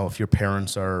 If your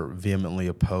parents are vehemently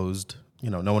opposed,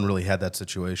 no one really had that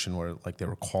situation where like they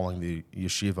were calling the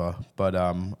yeshiva. But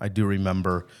I do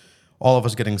remember all of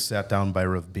us getting sat down by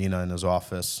Rav Bina in his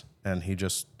office, and he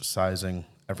just sizing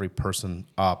every person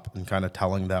up and kind of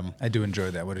telling them. I do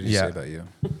enjoy that. What did he say about you?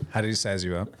 How did he size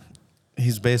you up?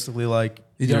 He's basically like,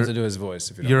 you don't have to do his voice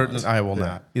if you don't want. I will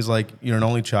not. He's like, you're an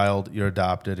only child, you're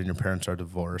adopted, and your parents are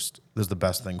divorced. This is the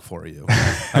best thing for you.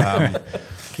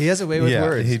 He has a way with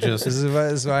words. He just, this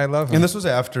is why I love him. And this was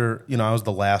after, I was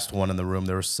the last one in the room.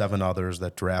 There were 7 others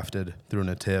that drafted through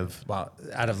Nativ. Wow.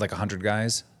 Out of like 100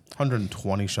 guys?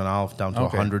 120 Shana down to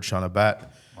 100 Shana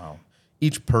Bet. Wow.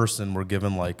 Each person were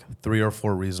given like 3 or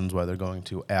 4 reasons why they're going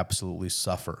to absolutely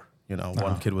suffer.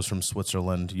 One kid was from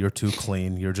Switzerland. You're too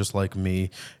clean. You're just like me.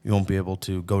 You won't be able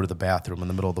to go to the bathroom in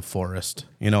the middle of the forest.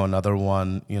 Another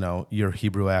one, your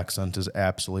Hebrew accent is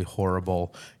absolutely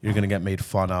horrible. You're going to get made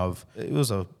fun of. It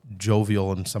was a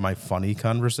jovial and semi-funny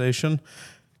conversation.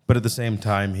 But at the same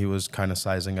time, he was kind of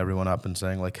sizing everyone up and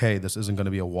saying like, hey, this isn't going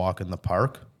to be a walk in the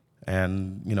park.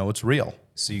 And, it's real.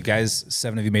 So you guys,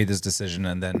 7 of you made this decision,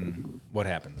 and then what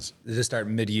happens? Does it start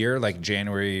mid-year, like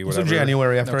January, whatever? So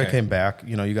January, after I came back,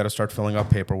 you got to start filling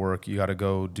out paperwork. You got to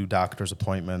go do doctor's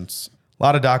appointments. a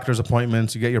lot of doctor's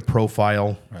appointments. You get your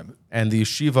profile, and the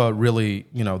yeshiva really,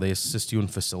 they assist you in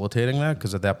facilitating that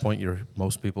because at that point,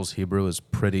 most people's Hebrew is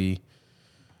pretty,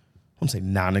 I won't say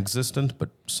non-existent, but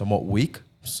somewhat weak.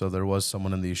 So there was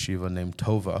someone in the yeshiva named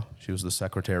Tova. She was the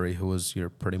secretary who was your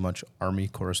pretty much army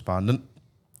correspondent,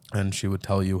 and she would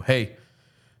tell you, hey,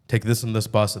 take this and this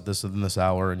bus at this and this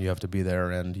hour, and you have to be there,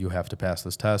 and you have to pass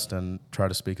this test, and try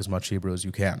to speak as much Hebrew as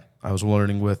you can. I was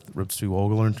learning with Reb Tzvi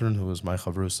Wogelernten, who was my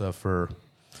chavrusa for,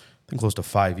 I think, close to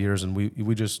 5 years, and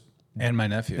we just... And my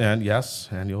nephew. And yes,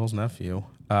 and Yoel's nephew.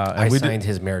 I signed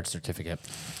his marriage certificate.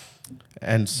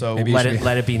 And so...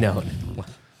 Let it be known.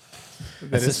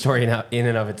 That's a story in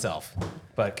and of itself.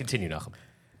 But continue, Nachum.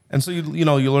 And so, you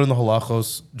learn the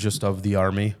halachos just of the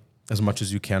army as much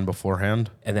as you can beforehand.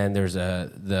 And then there's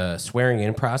the swearing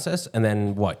in process. And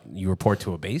then what? You report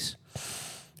to a base?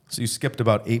 So you skipped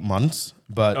about 8 months.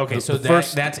 But okay, so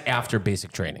that's after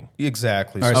basic training.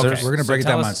 Exactly. All right, So so we're going to break it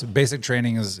tell down. us- So basic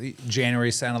training is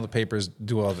January, sign all the papers,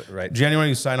 do all of it, right? January,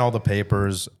 you sign all the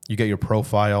papers. You get your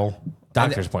profile.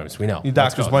 Doctor's appointments, we know. Your Let's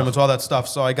doctor's go. appointments, all that stuff.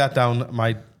 So I got down.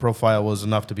 My profile was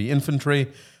enough to be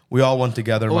infantry. We all went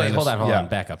together. Oh, wait, minus- hold yeah. on.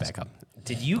 Back up.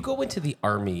 Did you go into the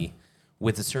army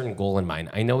with a certain goal in mind?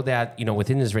 I know that,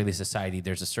 within Israeli society,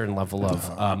 there's a certain level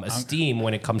of esteem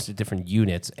when it comes to different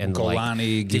units. And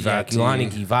Golani, Givati. Golani,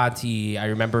 Givati. I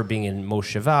remember being in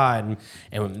Mosheva,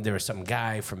 and there was some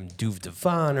guy from Duv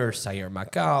Devan or Sayer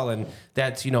Makal, and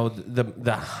that's,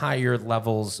 the higher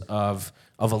levels of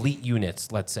elite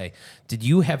units, let's say. Did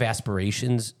you have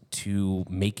aspirations to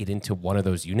make it into one of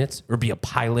those units or be a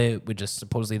pilot, which is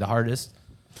supposedly the hardest?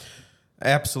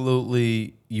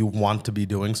 Absolutely, you want to be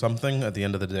doing something. At the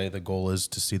end of the day, the goal is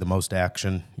to see the most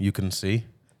action you can see.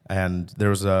 And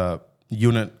there was a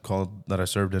unit that I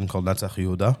served in called Netzach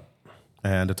Yehuda,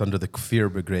 and it's under the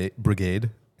Kfir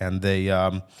Brigade. And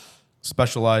they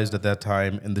specialized at that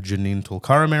time in the Jenin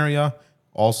Tulkarem area.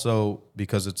 Also,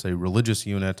 because it's a religious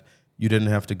unit, you didn't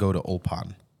have to go to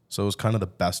Ulpan. So it was kind of the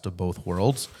best of both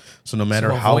worlds. So no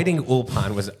matter how... avoiding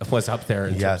Ulpan was up there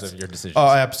in terms of your decisions. Oh,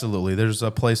 absolutely. There's a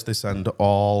place they send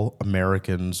all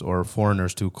Americans or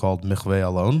foreigners to called Michveh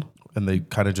Alon, and they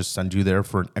kind of just send you there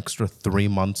for an extra 3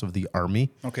 months of the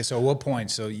army. Okay, so at what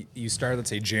point? So you started,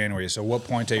 let's say, January. So what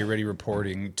point are you already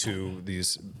reporting to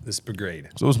this brigade?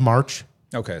 So it was March.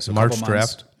 Okay, so March a couple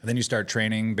months. draft. And then you start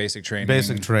training, basic training.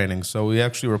 Basic training. So we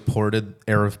actually reported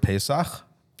Erev Pesach,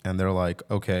 and they're like,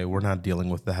 okay, we're not dealing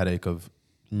with the headache of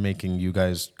making you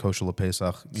guys kosher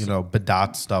Pesach,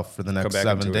 bedat stuff for the next back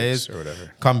in 7 2 days. weeks or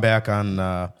whatever. Come back on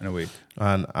In a week.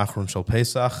 on Achron Shel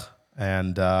Pesach,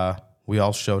 and we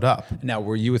all showed up. Now,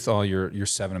 were you with all your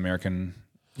 7 American?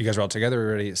 You guys were all together or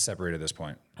already separated at this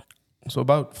point? So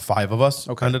about 5 of us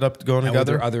ended up going And were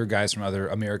together. there other guys from other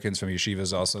Americans from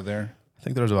yeshivas also there? I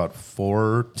think there was about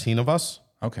 14 of us,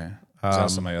 Okay. Is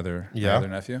also my other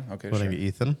nephew? Okay, including sure.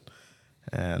 Ethan.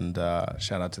 And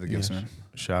Shout out to the Gibson.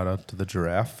 shout out to the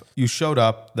giraffe. You showed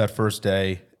up that first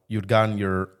day. You'd gotten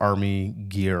your army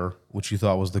gear, which you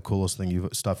thought was the coolest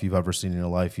stuff you've ever seen in your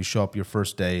life. You show up your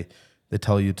first day. They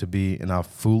tell you to be in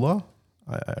Afula.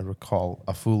 I recall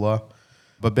Afula.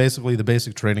 But basically, the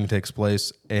basic training takes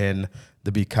place in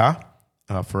the Bika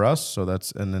for us. So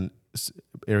that's in an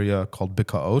area called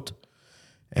Bikaot.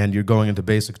 And you're going into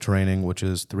basic training, which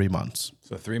is 3 months.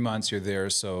 So 3 months you're there,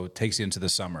 so it takes you into the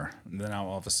summer. And then now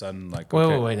all of a sudden, like, Wait,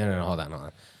 okay. wait, no, hold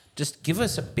on. Just give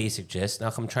us a basic gist.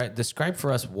 Nachum, describe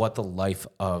for us what the life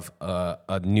of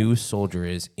a new soldier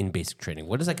is in basic training.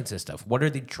 What does that consist of? What are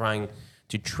they trying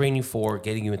to train you for,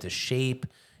 getting you into shape?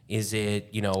 Is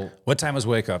it, What time was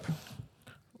wake up?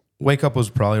 Wake up was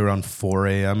probably around 4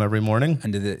 a.m. every morning.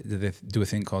 And did they do a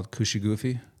thing called Kushi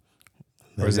Goofy?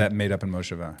 Or is that made up in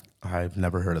Mosheva? I've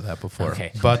never heard of that before.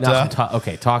 Okay. But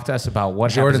Nachum, talk to us about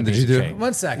what Jordan, happens did in you basic do? training.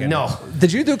 1 second. No.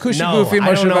 Did you do Kushi No, Goofy in Mosheva?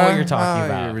 I don't know what you're talking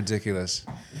about. You're ridiculous.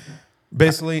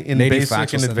 basically, in Lady basic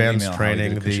Fox and will send an advanced email how you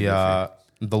training, do Kushi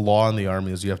the law in the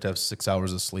army is you have to have 6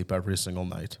 hours of sleep every single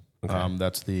night.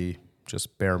 That's the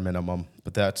just bare minimum.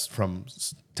 But that's from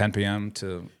 10 p.m.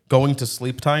 to... going to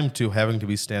sleep time to having to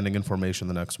be standing in formation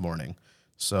the next morning.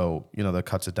 So, that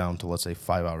cuts it down to, let's say,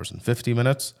 5 hours and 50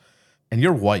 minutes. And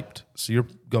you're wiped. So you're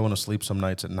going to sleep some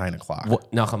nights at 9 o'clock.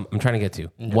 Nachum, I'm trying to get to.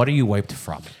 What are you wiped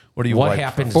from? What are you What wiped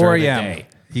happens 4 during the a.m. day?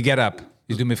 You get up.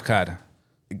 You do mifkad.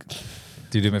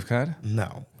 Do you do mifkad?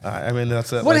 No. I mean,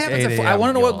 that's at What like happens 8 at a.m. 4? I want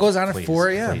to know what Yo, goes on at please, 4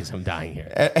 a.m. Please, I'm dying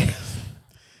here.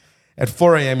 At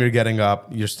 4 a.m., you're getting up,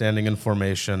 you're standing in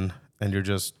formation, and you're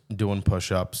just doing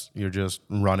push-ups. You're just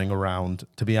running around.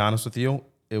 To be honest with you,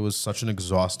 it was such an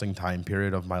exhausting time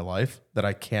period of my life that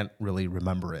I can't really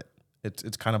remember it.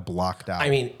 It's kind of blocked out. I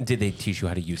mean, did they teach you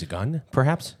how to use a gun,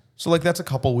 perhaps? So like that's a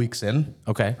couple weeks in.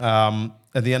 Okay.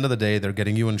 At the end of the day, they're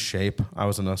getting you in shape. I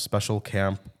was in a special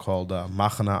camp called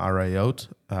Machana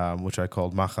Arayot, which I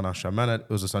called Machana Shamenet. It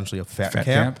was essentially a fat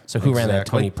camp. So who ran that?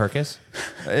 Tony Perkis?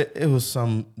 It was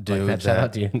some dude Like that shout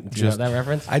out? Do you know that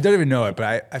reference? I don't even know it,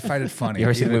 but I find it funny. You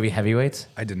ever see the movie Heavyweights?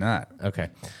 I did not. Okay.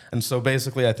 And so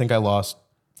basically, I think I lost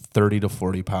 30 to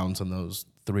 40 pounds in those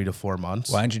 3 to 4 months.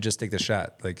 Why didn't you just take the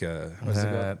shot? Like, what's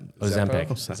it called? Ozempic.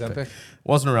 Ozempic?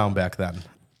 Wasn't around back then.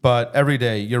 But every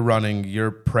day you're running, you're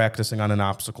practicing on an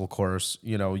obstacle course.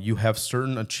 You know, you have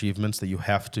certain achievements that you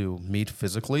have to meet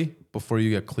physically before you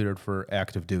get cleared for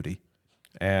active duty.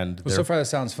 And Well, so far that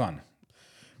sounds fun.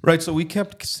 right, so we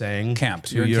kept saying Camp.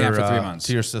 to You're in your camp for 3 months.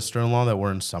 to your sister-in-law that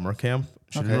we're in summer camp.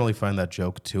 She didn't really find that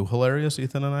joke too hilarious.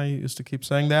 Ethan and I used to keep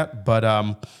saying that, but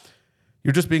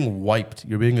you're just being wiped.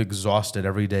 You're being exhausted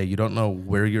every day. You don't know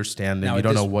where you're standing. Now, You at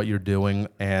don't this- know what you're doing.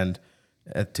 And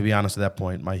to be honest, at that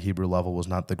point, my Hebrew level was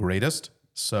not the greatest.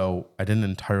 So I didn't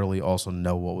entirely also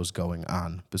know what was going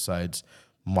on besides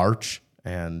march.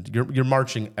 And you're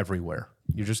marching everywhere.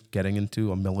 You're just getting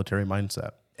into a military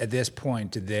mindset. At this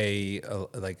point, did they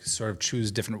like sort of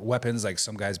choose different weapons? Like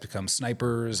some guys become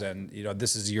snipers, and you know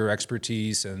this is your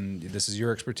expertise, and this is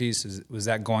your expertise. Was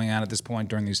that going on at this point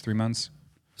during these 3 months?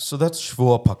 So that's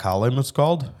Shvua Pakalim, it's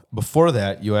called. Before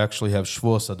that, you actually have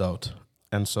Shvua Sadot.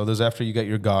 And so there's after you get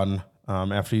your gun,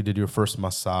 after you did your first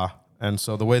Masa. And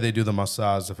so the way they do the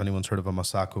Masas, if anyone's heard of a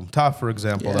Masa Kumta, for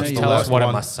example, that's the Tell us last what a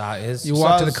one. masa is. You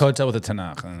walk to the Saz- Kotel with a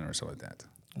Tanakh or something like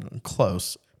that.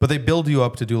 Close. But they build you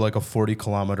up to do like a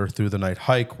 40-kilometer through the night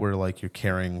hike where like you're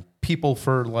carrying people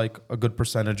for like a good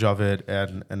percentage of it.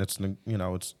 And it's, you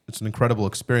know, it's an incredible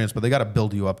experience, but they got to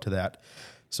build you up to that.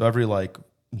 So every like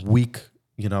week,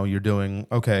 you know, you're doing,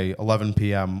 okay, 11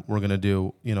 p.m., we're going to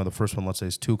do, you know, the first one, let's say,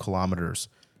 is 2 kilometers.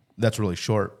 That's really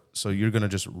short. So you're going to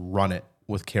just run it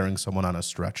with carrying someone on a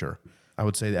stretcher. I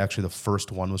would say actually the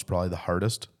first one was probably the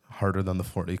hardest, harder than the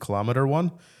 40-kilometer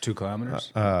one. 2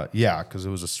 kilometers? Yeah, because it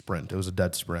was a sprint. It was a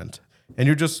dead sprint. And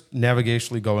you're just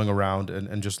navigationally going around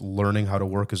and just learning how to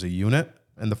work as a unit.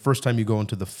 And the first time you go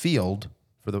into the field,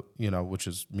 for the, you know, which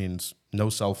means no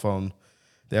cell phone,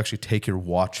 they actually take your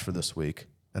watch for this week.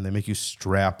 And they make you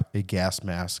strap a gas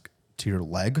mask to your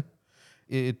leg.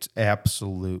 It's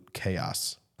absolute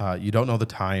chaos. You don't know the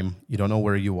time. You don't know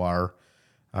where you are.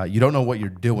 You don't know what you're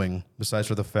doing, besides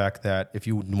for the fact that if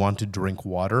you want to drink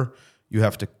water, you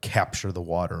have to capture the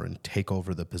water and take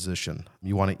over the position.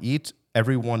 You want to eat.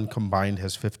 Everyone combined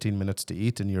has 15 minutes to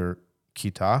eat in your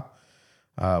kita,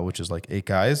 which is like 8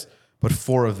 guys. But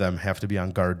 4 of them have to be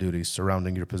on guard duty,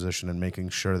 surrounding your position and making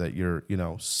sure that you're, you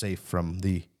know, safe from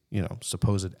the, you know,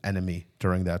 supposed enemy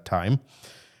during that time.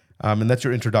 And that's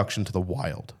your introduction to the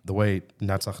wild. The way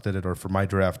Netzach did it, or for my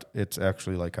draft, it's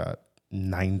actually like a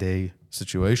 9-day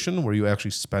situation where you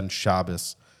actually spend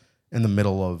Shabbos in the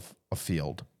middle of a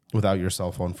field without your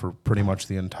cell phone for pretty much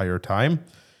the entire time.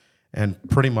 And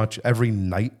pretty much every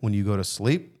night when you go to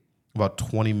sleep, about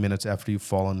 20 minutes after you've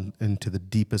fallen into the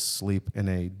deepest sleep in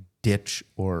a ditch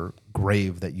or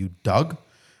grave that you dug,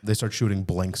 they start shooting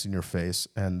blanks in your face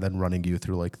and then running you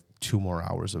through like 2 more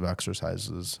hours of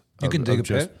exercises. You can dig a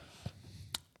pit?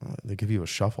 They give you a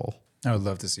shuffle. I would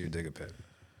love to see you dig a pit.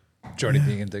 Jordy,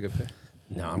 you can dig a pit?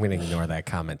 No, I'm going to ignore that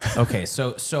comment. Okay,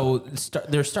 so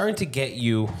they're starting to get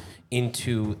you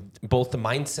into both the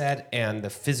mindset and the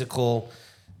physical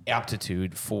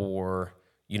aptitude for,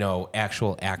 you know,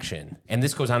 actual action. And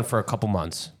this goes on for a couple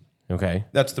months, okay?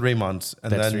 That's 3 months.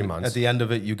 And That's then 3 months. at the end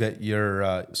of it, you get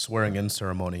your swearing in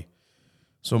ceremony.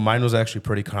 So mine was actually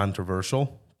pretty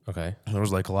controversial. Okay. There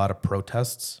was like a lot of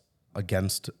protests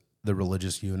against the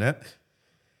religious unit.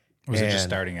 Was it just And-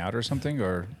 starting out or something?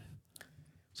 Or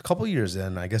It's a couple years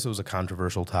in. I guess it was a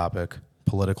controversial topic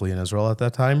politically in Israel at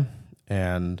that time.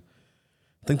 And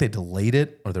I think they delayed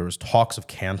it, or there was talks of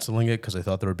canceling it because they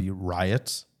thought there would be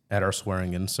riots at our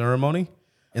swearing in ceremony.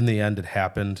 In the end, it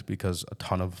happened because a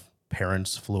ton of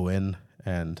parents flew in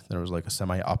and there was like a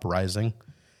semi-uprising.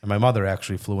 And my mother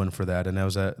actually flew in for that. And that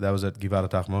was at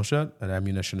Givat Moshe at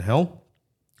Ammunition Hill.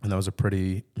 And that was a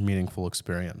pretty meaningful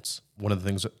experience. One of the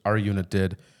things that our unit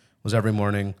did was every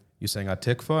morning you sang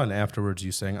Atikva, and afterwards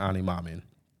you sang Ani Mamin.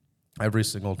 Every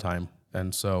single time.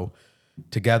 And so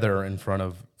together in front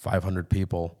of 500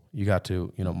 people, you got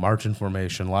to, you know, march in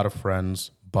formation. A lot of friends,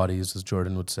 buddies, as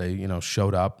Jordan would say, you know,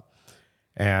 showed up.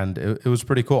 And it was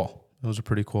pretty cool. It was a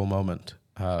pretty cool moment,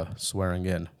 swearing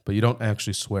in. But you don't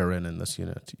actually swear in this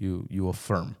unit. You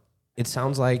affirm. It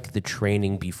sounds like the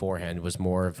training beforehand was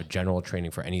more of a general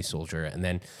training for any soldier. And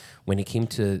then when it came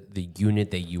to the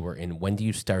unit that you were in, when do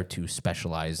you start to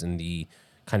specialize in the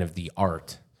kind of the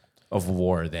art of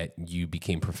war that you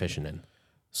became proficient in?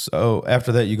 So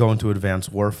after that, you go into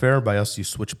advanced warfare. By us, you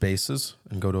switch bases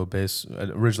and go to a base.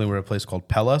 Originally, we were at a place called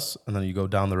Peles, and then you go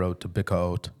down the road to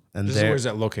Bikaot. And Where is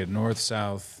that located? North,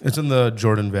 south? It's in the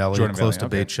Jordan Valley, close to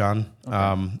okay. Beit Shan.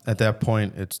 Okay. At that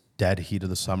point, it's dead heat of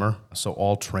the summer, so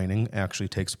all training actually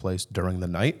takes place during the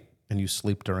night, and you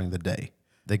sleep during the day.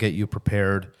 They get you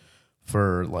prepared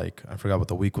for, like, I forgot what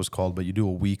the week was called, but you do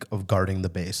a week of guarding the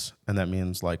base, and that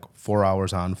means like 4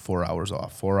 hours on, 4 hours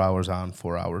off, 4 hours on,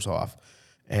 4 hours off.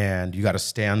 And you got to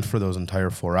stand for those entire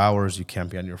 4 hours. You can't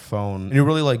be on your phone. And you're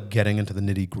really like getting into the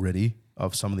nitty gritty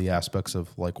of some of the aspects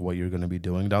of like what you're going to be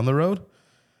doing down the road.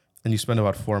 And you spend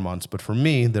about 4 months. But for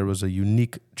me, there was a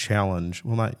unique challenge.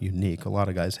 Well, not unique. A lot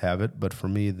of guys have it. But for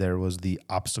me, there was the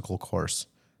obstacle course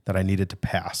that I needed to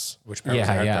pass. Which part was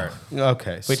the hard part?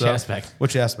 Okay. Which aspect?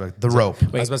 Which aspect? The rope.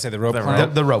 I was about to say the rope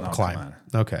climb. The rope climb.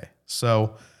 Okay.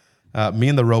 So me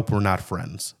and the rope were not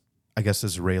friends. I guess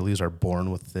Israelis are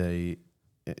born with the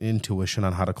intuition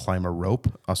on how to climb a rope.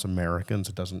 Us Americans,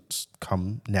 it doesn't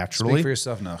come naturally. Speak for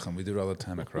yourself, Nachum. We do it all the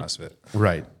time at CrossFit.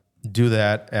 Right. Do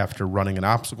that after running an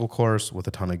obstacle course with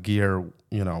a ton of gear,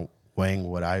 weighing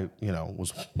what I,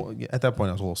 was, at that point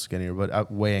I was a little skinnier,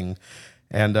 but weighing.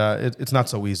 And it's not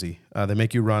so easy. They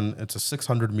make you run, it's a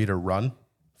 600-meter run,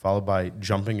 followed by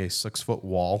jumping a 6-foot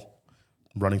wall,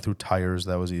 running through tires,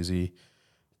 that was easy.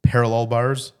 Parallel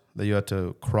bars that you had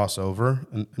to cross over.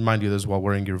 And mind you, this is while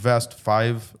wearing your vest,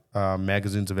 5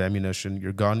 magazines of ammunition,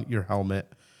 your gun, your helmet,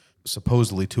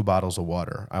 supposedly 2 bottles of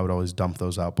water. I would always dump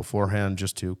those out beforehand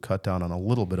just to cut down on a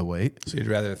little bit of weight. So you'd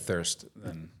rather thirst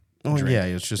than drink. Yeah,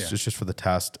 it's just for the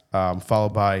test.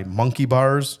 Followed by monkey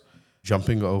bars,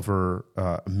 jumping over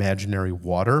imaginary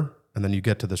water, and then you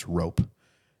get to this rope.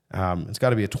 It's got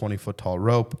to be a 20-foot tall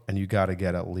rope, and you got to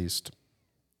get at least,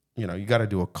 you got to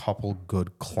do a couple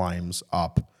good climbs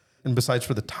up. And besides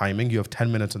for the timing, you have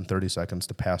 10 minutes and 30 seconds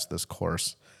to pass this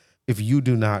course. If you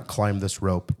do not climb this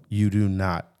rope, you do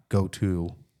not go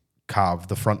to Kav,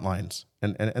 the front lines.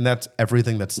 And that's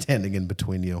everything that's standing in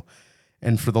between you.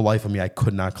 And for the life of me, I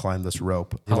could not climb this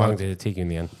rope. How long did it take you in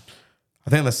the end? I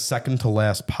think the second to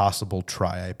last possible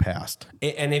try I passed.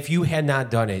 And if you had not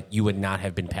done it, you would not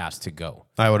have been passed to go.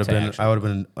 I would have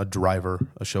been a driver,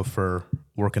 a chauffeur,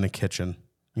 work in a kitchen.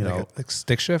 Like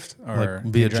stick shift or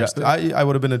be I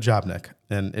would have been a jobnik.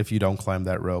 And if you don't climb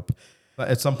that rope,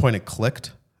 at some point it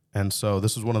clicked. And so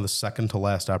this was one of the second to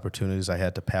last opportunities I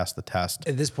had to pass the test.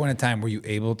 At this point in time, were you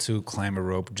able to climb a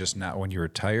rope just not when you were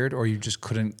tired, or you just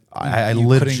couldn't? I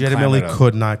legitimately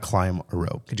could not climb a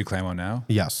rope. Could you climb one now?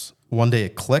 Yes. One day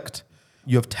it clicked.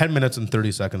 You have 10 minutes and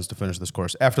 30 seconds to finish this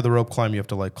course. After the rope climb, you have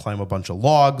to climb a bunch of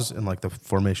logs in the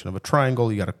formation of a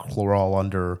triangle. You got to crawl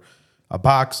under a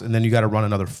box, and then you got to run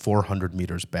another 400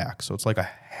 meters back. So it's like a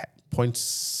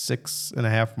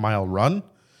 0.6 mile run,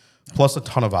 plus a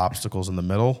ton of obstacles in the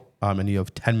middle, and you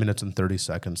have 10 minutes and 30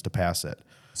 seconds to pass it.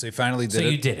 So you finally did it? So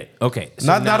you did it. Okay.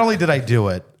 So not only did I do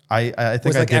it, I think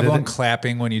was I did everyone it.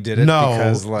 clapping when you did it? No.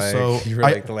 Because you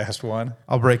were the last one?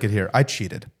 I'll break it here. I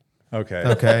cheated. Okay.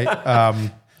 Okay.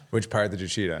 Which part did you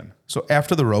cheat on? So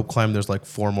after the rope climb, there's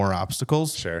 4 more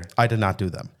obstacles. Sure. I did not do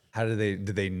them. How did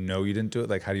they know you didn't do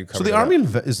it? How do you cover So the that Army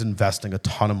up? is investing a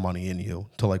ton of money in you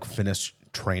to finish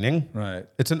training. Right.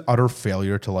 It's an utter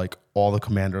failure to all the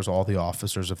commanders, all the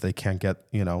officers, if they can't get,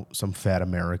 some fat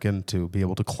American to be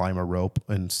able to climb a rope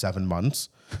in 7 months.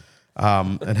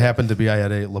 It happened to be, I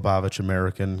had a Lubavitch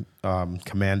American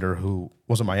commander who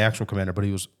wasn't my actual commander, but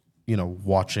he was,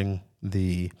 watching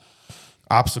the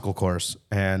obstacle course,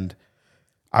 and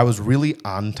I was really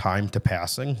on time to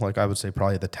passing, I would say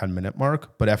probably at the 10-minute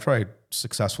mark. But after I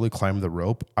successfully climbed the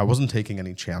rope, I wasn't taking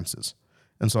any chances.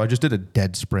 And so I just did a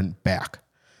dead sprint back.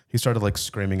 He started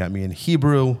screaming at me in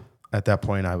Hebrew. At that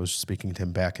point, I was speaking to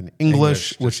him back in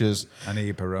English, which is...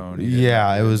 Ani Peron.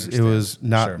 Yeah, it was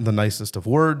not the nicest of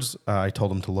words. I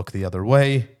told him to look the other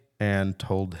way and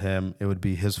told him it would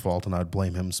be his fault and I would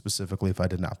blame him specifically if I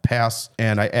did not pass.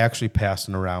 And I actually passed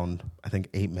in around, I think,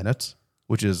 8 minutes,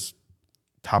 which is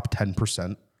top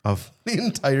 10% of the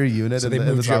entire unit. So they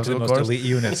moved you up to the most elite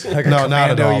units. No,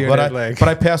 not at all. But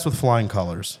I passed with flying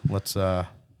colors. Let's...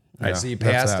 All right, so you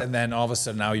passed, and then all of a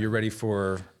sudden now you're ready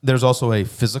for... There's also a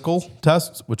physical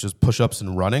test, which is push-ups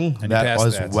and running. And that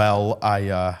as well,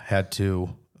 I had to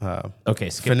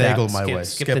finagle my way.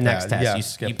 Skip the next test.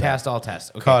 Yes, you passed all tests.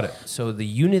 Okay. Caught it. So the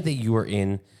unit that you were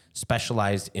in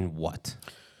specialized in what?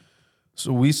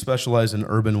 So we specialize in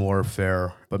urban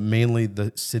warfare, but mainly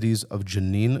the cities of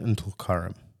Jenin and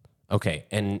Tulkarem. Okay,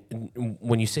 and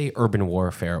when you say urban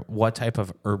warfare, what type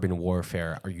of urban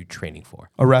warfare are you training for?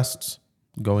 Arrests.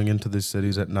 Going into these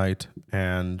cities at night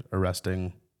and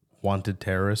arresting wanted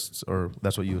terrorists, or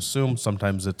that's what you assume.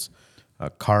 Sometimes it's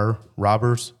car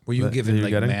robbers. Were you that given you're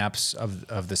like getting. maps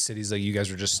of the cities, like you guys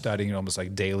were just studying it almost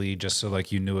like daily, just so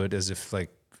like you knew it as if like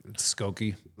it's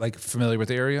Skokie, like familiar with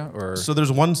the area? Or So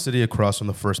there's one city across from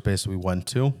the first base we went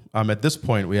to. At this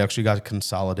point, we actually got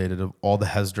consolidated of all the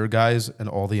Hesder guys and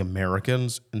all the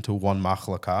Americans into one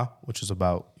machlaka, which is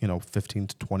about 15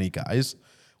 to 20 guys,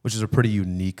 which is a pretty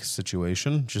unique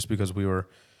situation, just because we were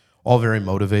all very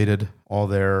motivated, all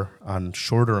there on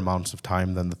shorter amounts of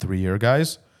time than the 3-year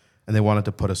guys, and they wanted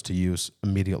to put us to use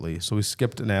immediately. So we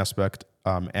skipped an aspect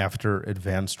after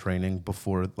advanced training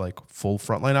before like full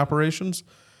frontline operations.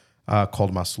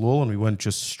 Called Maslul, and we went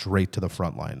just straight to the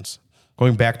front lines.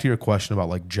 Going back to your question about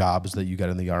like jobs that you get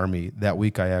in the Army, that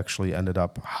week I actually ended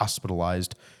up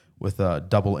hospitalized with a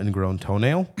double ingrown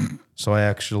toenail. So I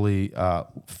actually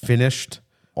finished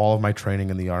all of my training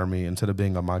in the Army. Instead of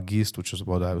being a magist, which is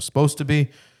what I was supposed to be,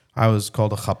 I was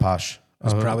called a chapash. it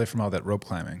was probably from all that rope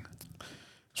climbing.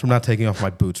 It's from not taking off my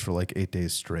boots for like 8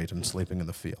 days straight and sleeping in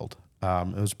the field.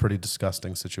 It was a pretty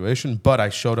disgusting situation, but I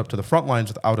showed up to the front lines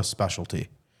without a specialty.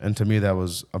 And to me, that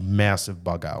was a massive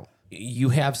bug out. You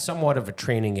have somewhat of a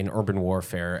training in urban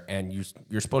warfare, and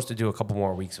you're supposed to do a couple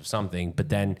more weeks of something, but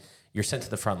then you're sent to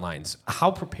the front lines. How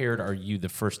prepared are you the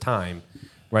first time,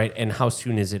 right? And how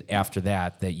soon is it after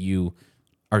that you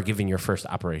are given your first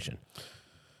operation?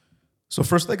 So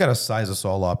first, they got to size us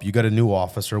all up. You got a new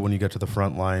officer when you get to the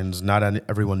front lines. Not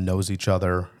everyone knows each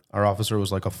other. Our officer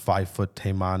was like a 5-foot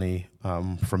Taimani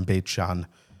from Beit Shan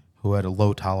who had a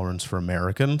low tolerance for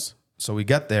Americans. So we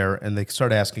get there, and they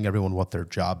start asking everyone what their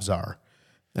jobs are.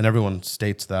 And everyone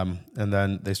states them, and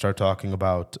then they start talking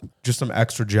about just some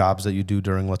extra jobs that you do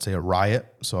during, let's say, a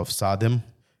riot. So if Sadim,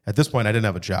 at this point, I didn't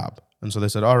have a job. And so they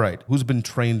said, all right, who's been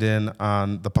trained in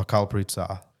on the Pakal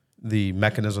Pritsa, the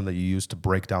mechanism that you use to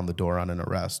break down the door on an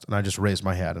arrest? And I just raised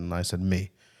my hand, and I said,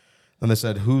 me. Then they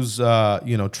said, who's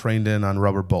trained in on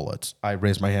rubber bullets? I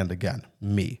raised my hand again,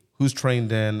 me. Who's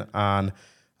trained in on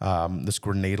this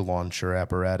grenade launcher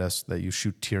apparatus that you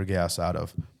shoot tear gas out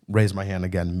of? Raise my hand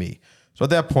again, me. So at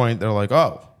that point, they're like,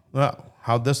 oh, well,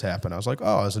 how'd this happen? I was like,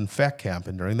 I was in FAC camp,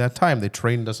 and during that time, they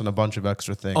trained us in a bunch of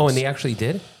extra things. Oh, and they actually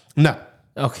did? No.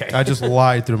 Okay. I just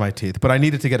lied through my teeth, but I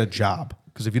needed to get a job,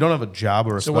 because if you don't have a job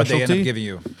or a So what specialty... they end up giving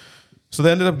you? So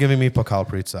they ended up giving me Pakal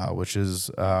Pritsa, which is...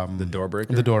 The door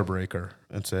breaker? The door breaker.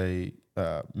 It's a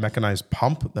mechanized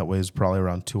pump that weighs probably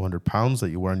around 200 pounds that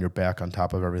you wear on your back on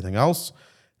top of everything else,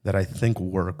 that I think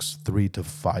works 3 to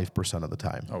 5% of the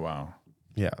time. Oh, wow.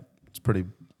 Yeah, it's a pretty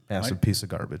massive piece of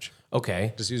garbage.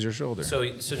 Okay. Just use your shoulder. So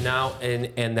now,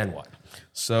 and then what?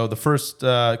 So the first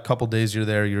couple days you're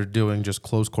there, you're doing just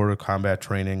close quarter combat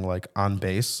training, like on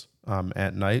base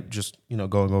at night, just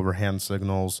going over hand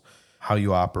signals, how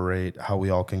you operate, how we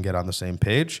all can get on the same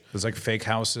page. There's like fake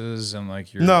houses and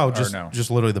like your just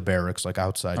literally the barracks, like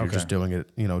outside. You're just doing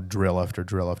it, drill after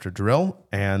drill after drill.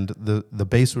 And the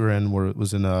base we were in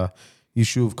was in a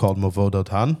yishuv called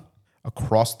Movodotan.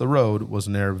 Across the road was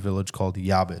an Arab village called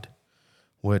Yabid,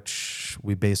 which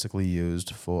we basically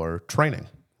used for training.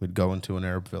 We'd go into an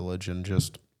Arab village and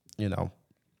just,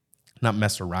 not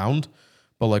mess around,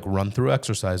 but like run through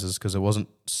exercises because it wasn't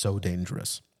so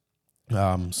dangerous.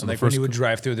 So like when you would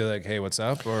drive through, they're like, hey, what's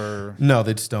up? Or no,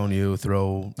 they'd stone you,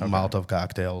 throw Molotov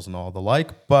cocktails and all the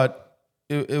like. But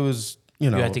it was, You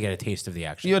had to get a taste of the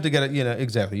action. you had to get it,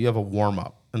 exactly. You have a warm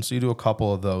up. And so you do a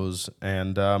couple of those.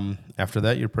 And after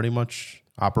that, you're pretty much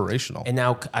operational. And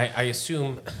now I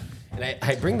assume, and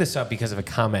I bring this up because of a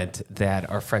comment that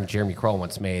our friend Jeremy Kroll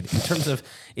once made in terms of,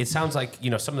 it sounds like,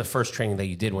 some of the first training that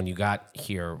you did when you got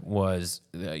here was,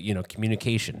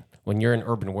 communication. When you're in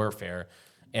urban warfare,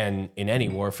 and in any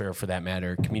warfare for that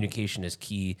matter, communication is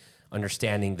key.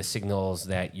 Understanding the signals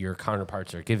that your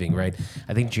counterparts are giving, right?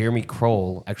 I think Jeremy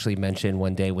Kroll actually mentioned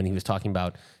one day when he was talking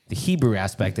about the Hebrew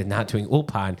aspect and not doing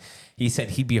ulpan, he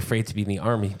said he'd be afraid to be in the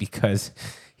army because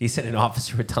he said an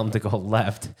officer would tell him to go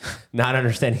left, not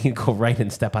understanding he'd go right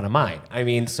and step on a mine. I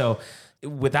mean, so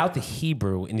without the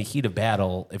Hebrew in the heat of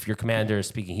battle, if your commander is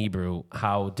speaking Hebrew,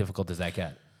 how difficult does that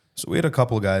get? So we had a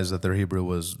couple of guys that their Hebrew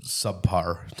was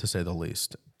subpar, to say the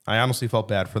least. I honestly felt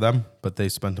bad for them, but they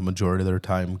spent the majority of their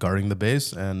time guarding the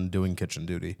base and doing kitchen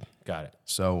duty. Got it.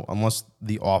 So unless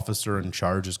the officer in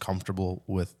charge is comfortable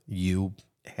with you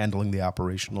handling the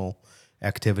operational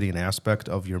activity and aspect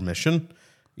of your mission,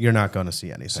 you're not going to see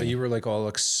anything. So you were like all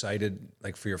excited,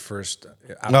 like for your first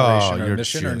operation or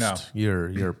mission, or no?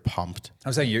 You're pumped.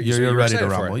 I'm saying you're ready to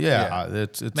excited for rumble. it. Yeah,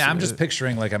 it's. Man, I'm just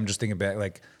picturing I'm just thinking back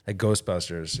like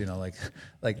Ghostbusters,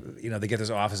 they get this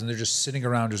office and they're just sitting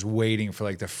around just waiting for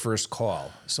like the first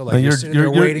call. So like you're sitting there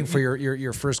waiting for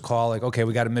your first call. Like, okay,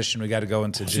 we got a mission, we got to go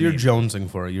into. So you're jonesing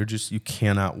for it. You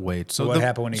cannot wait. So what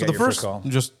happened when you got your first call?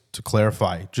 Just to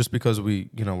clarify, just because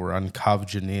we're on Kav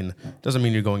Jenin doesn't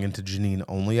mean you're going into Jenin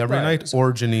only every night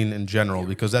or Jenin in general,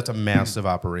 because that's a massive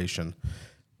operation.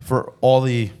 For all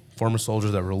the former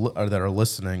soldiers that are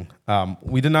listening,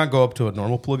 we did not go up to a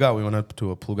normal plugat. We went up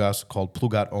to a plugas called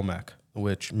Plugat Omek,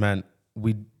 which meant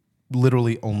we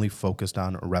literally only focused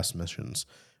on arrest missions.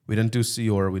 We didn't do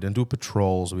Sior, we didn't do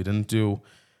patrols, we didn't do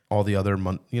all the other,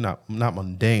 not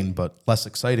mundane, but less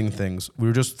exciting things. We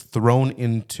were just thrown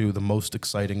into the most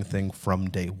exciting thing from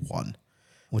day one,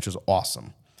 which is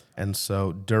awesome. And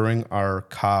so during our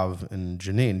Kav in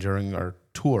Jenin, during our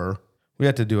tour, we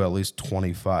had to do at least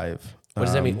 25. What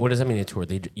does that mean? What does that mean? A tour?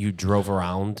 You drove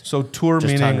around. So tour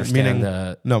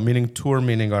meaning tour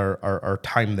meaning our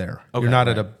time there. Okay, You're not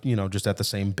at just at the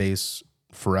same base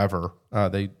forever.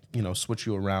 They switch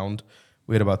you around.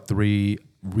 We had about 3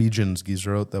 regions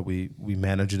Gizrot that we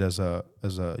managed it as a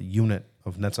unit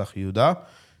of Netzach Yehuda,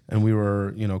 and we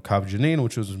were Kav Jenin,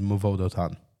 which was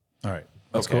Muvodotan. All right,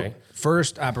 that's cool.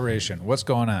 First operation, what's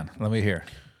going on? Let me hear.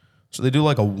 So they do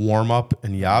like a warm up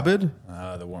in Yabid.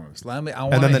 The warm ups. And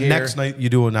then the next night you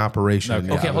do an operation.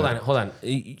 Okay, hold on.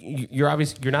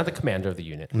 You're not the commander of the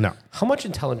unit. No. How much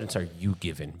intelligence are you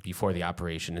given before the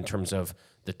operation in terms of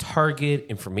the target,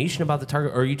 information about the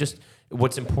target, or are you just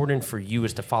what's important for you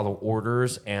is to follow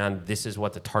orders and this is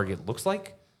what the target looks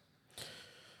like?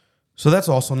 So that's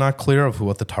also not clear of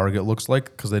what the target looks like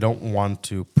because they don't want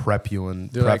to prep you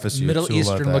and preface you. Middle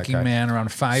Eastern looking man around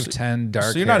 5'10",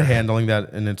 dark. So you're not handling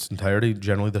that in its entirety.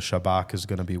 Generally, the Shabak is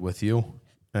going to be with you,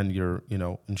 and you're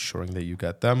ensuring that you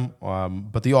get them.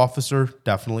 But the officer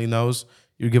definitely knows.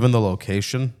 You're given the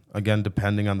location again,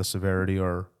 depending on the severity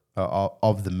or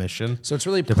of the mission. So it's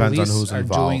really depends police on who's are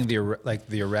involved. doing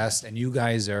the arrest, and you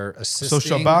guys are assisting.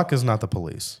 So Shabak is not the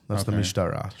police. That's the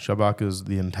Mishtara. Shabak is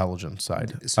the intelligence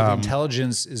side. So the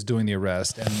intelligence is doing the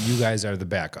arrest, and you guys are the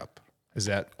backup. Is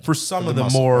that for some of the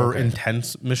more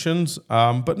intense missions?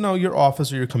 But no, your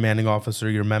officer, your commanding officer,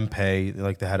 your Mempe,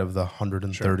 like the head of the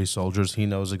 130 soldiers, he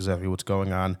knows exactly what's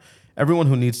going on. Everyone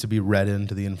who needs to be read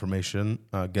into the information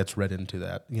gets read into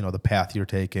that. The path you're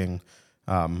taking,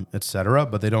 etc.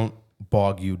 But they don't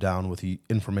bog you down with the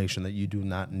information that you do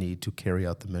not need to carry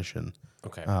out the mission.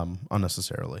 Okay.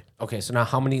 Unnecessarily. Okay. So now,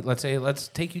 how many? Let's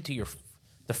take you to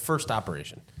the first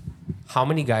operation. How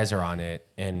many guys are on it,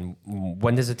 and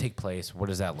when does it take place? What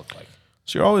does that look like?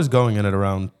 So you're always going in at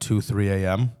around 2-3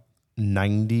 a.m.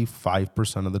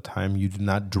 95% of the time, you do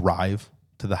not drive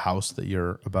to the house that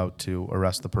you're about to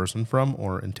arrest the person from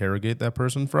or interrogate that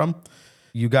person from.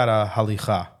 You got a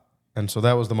halicha. And so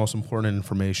that was the most important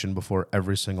information before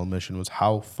every single mission was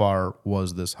how far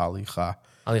was this halicha?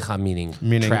 Halicha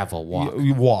meaning travel, walk.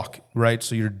 You walk, right?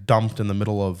 So you're dumped in the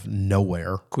middle of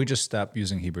nowhere. Could we just stop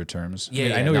using Hebrew terms?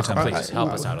 Yeah, I know you're please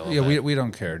help us out a little bit. We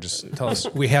don't care. Just tell us.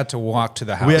 We had to walk to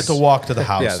the house. We had to walk to the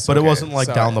house, Yes, but okay. it wasn't like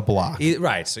So, down the block.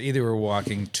 Right. So either we're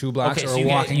walking 2 blocks Okay, so or you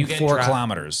get- walking you get 4 dra-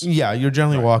 kilometers. Yeah, you're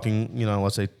generally walking,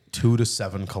 let's say 2 to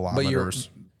 7 kilometers.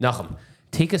 Nachum,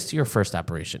 take us to your first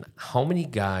operation. How many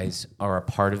guys are a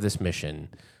part of this mission?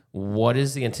 What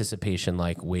is the anticipation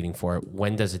like waiting for it?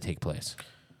 When does it take place?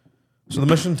 So the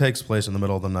mission takes place in the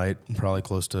middle of the night, probably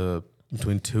close to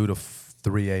between 2 to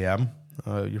 3 a.m.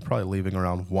 You're probably leaving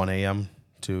around 1 a.m.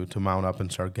 to mount up and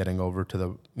start getting over to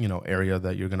the area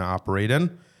that you're going to operate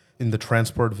in. In the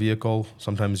transport vehicle,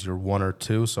 sometimes you're 1 or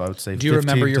 2. So I would say. Do you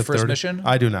remember 15 your to first 30. mission?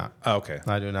 I do not. Oh, okay.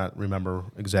 I do not remember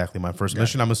exactly my first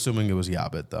mission. I'm assuming it was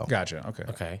Yabit though. Gotcha. Okay.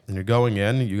 Okay. And you're going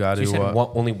in. You got So you to said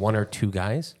only 1 or 2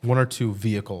 guys? 1 or 2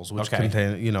 vehicles, which Okay.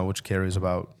 contain which carries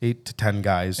about 8 to 10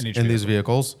 guys In in, each these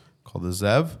vehicles called the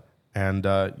Zev. And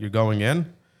you're going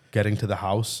in, getting to the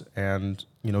house, and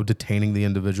detaining the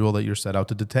individual that you're set out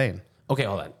to detain. Okay,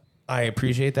 hold on. I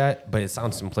appreciate that, but it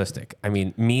sounds simplistic. I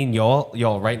mean, me and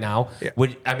Yoel right now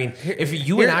if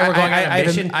you and I were going on a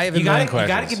mission, I have you a million gotta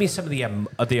questions. give me some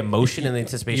of the emotion and the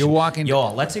anticipation. You're walking-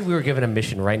 Yoel, let's say we were given a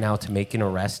mission right now to make an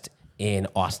arrest in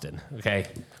Austin. Okay,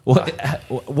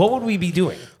 what would we be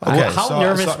doing? Okay, How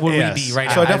nervous would yes. we be right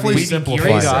So now? I definitely We'd be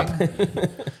simplified gearing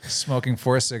it. up. Smoking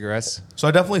 4 cigarettes. So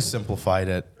I definitely simplified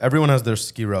it. Everyone has their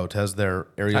skirot, has their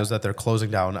areas that they're closing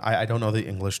down. I don't know the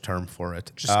English term for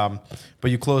it.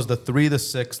 But you close the 3, the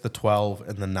 6, the 12,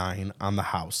 and the 9 on the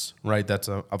house, right? That's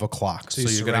of a clock. So you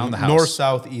you're surround getting the house. north,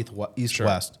 south, east,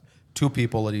 west. 2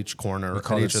 people at each corner. We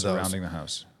call at it each of those. surrounding the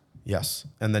house. Yes,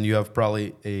 and then you have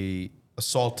probably a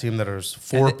assault team that is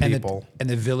 4 people. And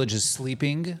the village is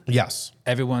sleeping. Yes,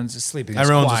 Everyone's sleeping. It's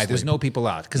Everyone's quiet. There's asleep. no people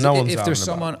out. Because No one's if out there's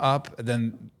and about. someone up,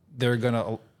 then they're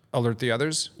gonna alert the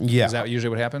others. Yeah. Is that usually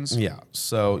what happens? yeah.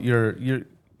 So you're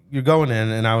going in,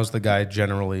 and I was the guy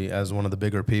generally as one of the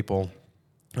bigger people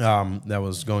that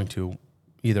was going to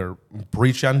either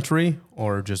breach entry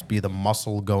or just be the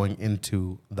muscle going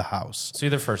into the house. So you're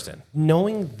the first in.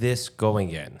 Knowing this going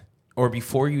in, or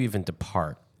before you even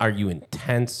depart, are you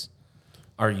intense?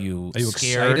 Are you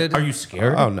scared? excited? Are you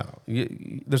scared? Oh no,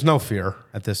 there's no fear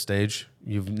at this stage.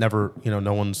 You've never,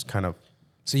 no one's kind of.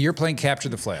 So you're playing capture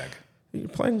the flag. You're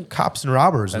playing cops and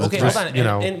robbers. And Okay, it's just, hold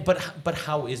on. But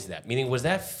how is that? Meaning, was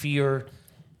that fear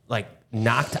like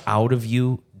knocked out of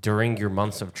you during your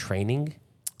months of training?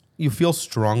 you feel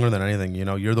stronger than anything.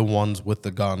 You're the ones with the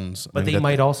guns. But they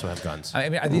might also have guns. I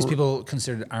mean, are these people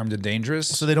considered armed and dangerous?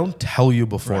 So they don't tell you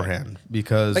beforehand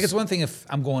because Like, it's one thing if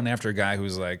I'm going after a guy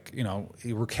who's like,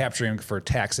 we're capturing him for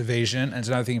tax evasion, and it's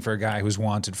another thing for a guy who's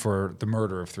wanted for the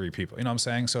murder of 3 people. You know what I'm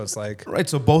saying? So it's like, right.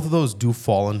 So both of those do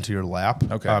fall into your lap.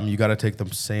 Okay. You got to take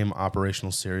the same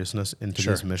operational seriousness into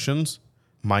these missions.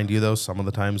 Mind you, though, some of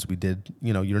the times we did,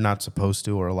 you're not supposed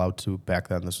to or allowed to back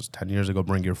then. This was 10 years ago.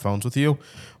 Bring your phones with you.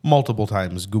 Multiple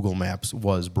times, Google Maps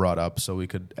was brought up so we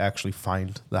could actually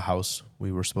find the house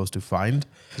we were supposed to find.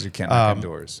 because you can't knock on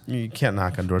doors. You can't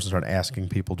knock on doors and start asking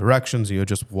people directions. You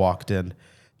just walked in.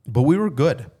 But we were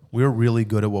good. We were really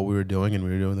good at what we were doing, and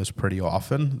we were doing this pretty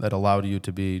often. That allowed you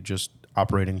to be just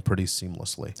operating pretty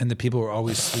seamlessly. And the people were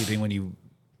always sleeping when you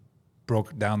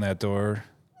broke down that door.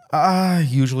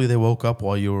 Usually they woke up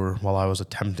while I was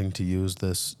attempting to use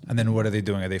this. And then what are they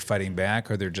doing? Are they fighting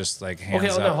back, or they're just like hands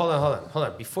Okay, up? hold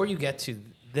on. Before you get to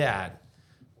that,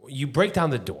 you break down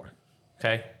the door,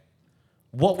 okay?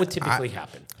 What would typically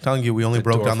happen? I'm telling you, we only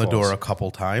broke door down the falls. door a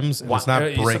couple times. And it's not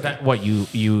So break. that,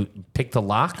 you picked the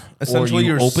lock, Essentially, or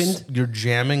you you're opened? You're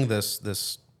jamming this.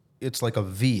 It's like a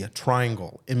V, a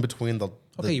triangle in between the.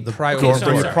 Okay, you the pry door. open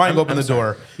the You're door. prying open the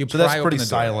door. You So that's pry pretty open the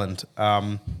door.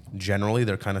 silent. Generally,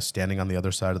 they're kind of standing on the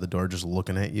other side of the door, just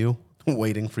looking at you,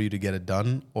 waiting for you to get it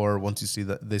done. Or once you see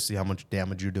that they see how much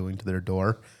damage you're doing to their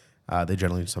door, they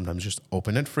generally sometimes just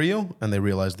open it for you, and they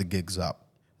realize the gig's up.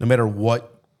 No matter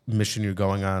what mission you're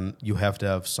going on, you have to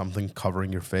have something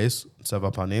covering your face.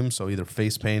 Tsevapanim, so either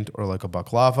face paint or like a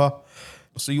baklava.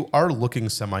 So you are looking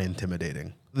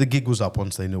semi-intimidating. The gig was up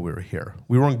once they knew we were here.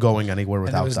 We weren't going anywhere And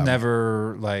without it was them.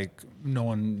 never like no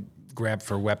one grabbed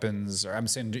for weapons. Or I'm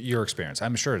saying your experience.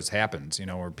 I'm sure it's happened,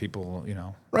 where people,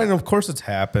 Right, and of course it's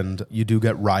happened. You do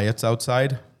get riots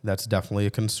outside. That's definitely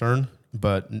a concern.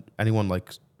 But anyone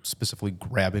like specifically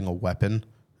grabbing a weapon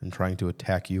and trying to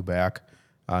attack you back,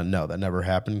 no, that never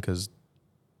happened because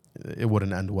it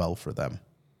wouldn't end well for them.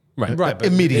 Right. but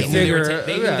Immediately. They Figure-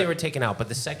 knew they were taken out, but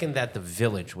the second that the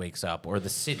village wakes up or the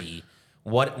city,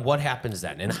 what happens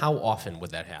then, and how often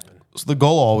would that happen? So the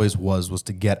goal always was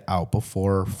to get out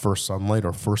before first sunlight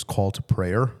or first call to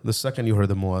prayer. The second you heard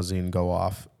the muezzin go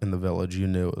off in the village, you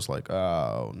knew it was like,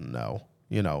 oh no,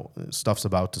 stuff's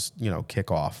about to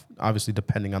kick off. Obviously,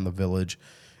 depending on the village,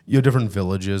 you have different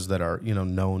villages that are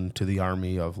known to the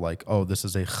army of like, oh, this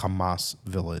is a Hamas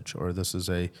village or this is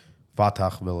a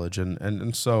Fatah village,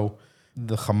 and so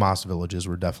the Hamas villages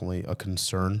were definitely a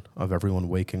concern of everyone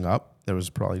waking up. There was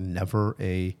probably never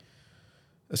a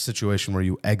situation where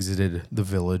you exited the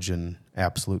village in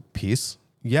absolute peace.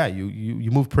 Yeah,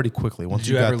 you moved pretty quickly once Did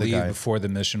you got ever the leave guy. before the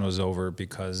mission was over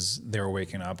because they were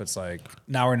waking up? It's like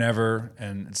now or never,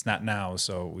 and it's not now,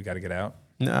 so we got to get out.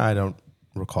 No, I don't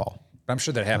recall. I'm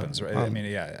sure that happens, right? I mean,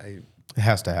 yeah. It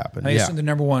has to happen. I yeah. assume the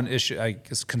number one issue,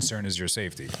 concern is your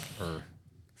safety.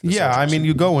 Yeah, I mean,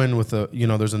 you go in with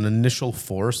there's an initial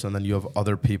force, and then you have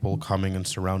other people coming and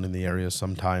surrounding the area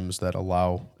sometimes that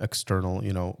allow external,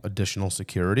 additional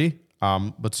security.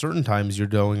 But certain times you're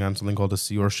going on something called a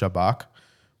Sior Shabak,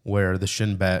 where the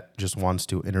Shin Bet just wants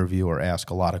to interview or ask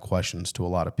a lot of questions to a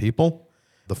lot of people.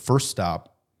 The first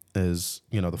stop is,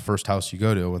 the first house you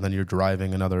go to, and then you're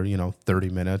driving another, 30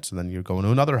 minutes, and then you're going to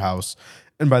another house.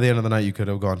 And by the end of the night, you could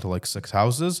have gone to like 6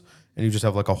 houses, and you just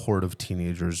have like a horde of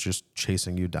teenagers just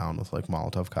chasing you down with like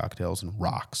Molotov cocktails and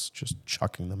rocks, just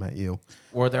chucking them at you.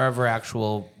 Were there ever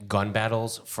actual gun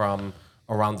battles from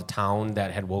around the town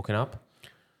that had woken up?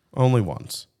 Only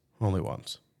once.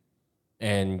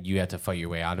 And you had to fight your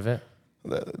way out of it?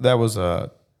 That was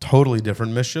a totally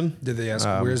different mission. Did they ask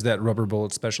where's that rubber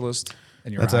bullet specialist?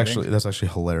 And That's actually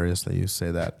hilarious that you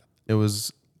say that. It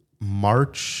was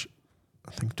March,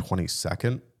 I think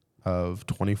 22nd of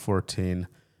 2014.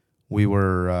 We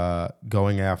were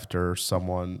going after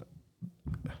someone.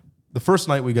 the first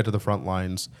night we get to the front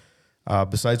lines,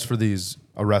 besides for these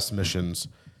arrest missions,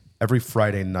 every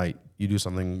Friday night you do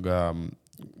something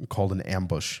called an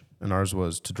ambush. And ours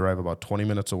was to drive about 20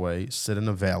 minutes away, sit in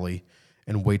a valley,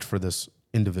 and wait for this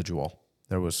individual.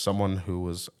 There was someone who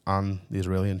was on the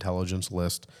Israeli intelligence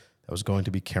list that was going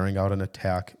to be carrying out an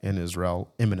attack in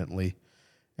Israel imminently.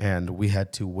 And we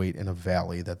had to wait in a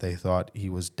valley that they thought he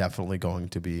was definitely going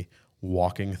to be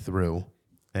walking through.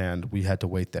 And we had to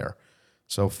wait there.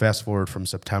 So fast forward from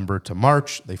September to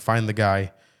March, they find the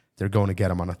guy. They're going to get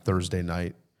him on a Thursday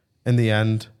night. In the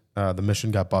end, the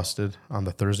mission got busted on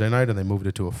the Thursday night, and they moved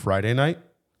it to a Friday night.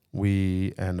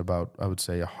 We and about, I would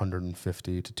say,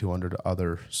 150 to 200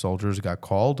 other soldiers got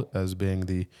called as being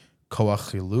the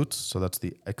koach hiatus, so that's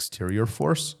the exterior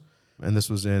force. And this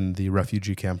was in the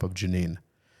refugee camp of Jenin.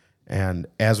 And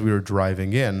as we were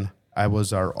driving in, I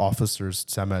was our officer's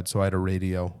tzemed, so I had a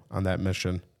radio on that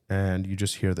mission, and you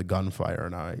just hear the gunfire.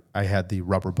 And I had the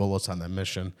rubber bullets on that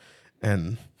mission,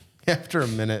 and after a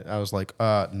minute, I was like,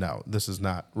 no, this is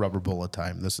not rubber bullet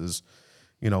time. This is,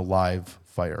 live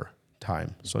fire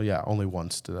time. So yeah, only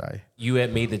once did I. You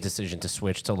had made the decision to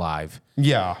switch to live.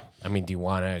 Yeah. I mean, do you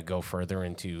want to go further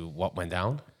into what went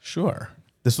down? Sure.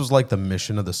 This was like the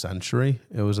mission of the century.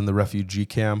 It was in the refugee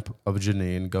camp of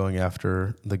Jenin, going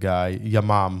after the guy.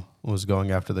 Yamam was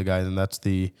going after the guy, and that's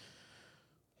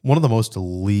one of the most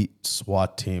elite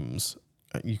SWAT teams.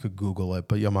 You could Google it,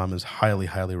 but Yamam is highly,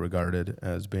 highly regarded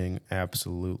as being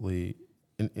absolutely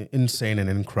insane and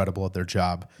incredible at their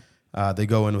job. They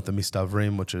go in with the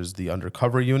Mistavrim, which is the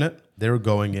undercover unit. They're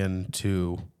going in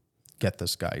to get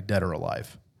this guy, dead or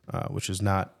alive, which is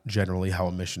not generally how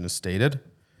a mission is stated.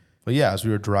 But yeah, as we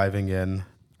were driving in,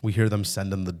 we hear them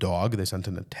send in the dog. They sent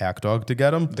an attack dog to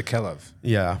get him. The Kelev.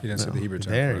 Yeah. You didn't say the Hebrew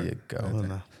term. There you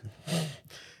go.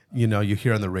 You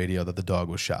hear on the radio that the dog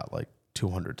was shot like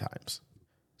 200 times.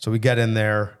 So we get in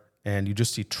there, and you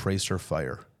just see tracer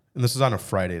fire. And this is on a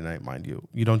Friday night, mind you.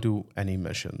 You don't do any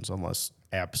missions unless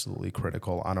absolutely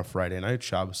critical on a Friday night.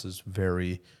 Shabbos is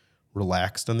very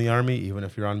relaxed in the Army, even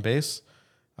if you're on base.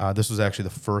 This was actually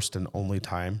the first and only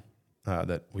time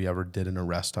that we ever did an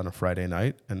arrest on a Friday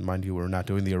night. And mind you, we were not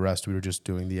doing the arrest. We were just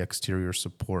doing the exterior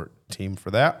support team for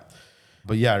that.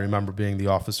 But yeah, I remember being the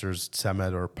officer's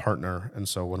tzemed or partner. And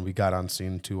so when we got on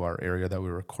scene to our area that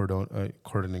we were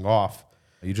cordoning off,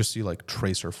 you just see like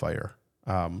tracer fire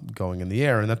going in the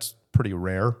air. And that's pretty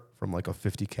rare from like a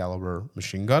 50 caliber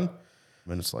machine gun.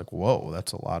 And it's like, whoa,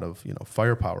 that's a lot of,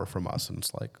 firepower from us. And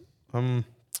it's like,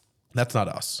 that's not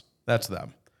us. That's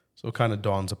them. So it kind of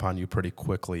dawns upon you pretty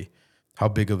quickly how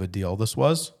big of a deal this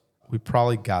was. We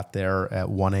probably got there at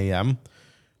 1 a.m.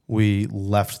 We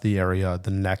left the area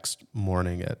the next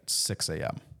morning at 6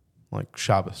 a.m., like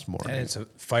Shabbos morning. And it's a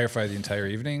firefight the entire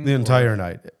evening? The entire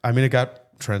night. I mean, it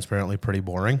got transparently pretty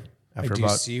boring. Like, do you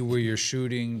see where you're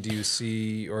shooting? Do you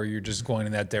see, or you're just going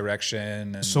in that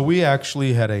direction? And so we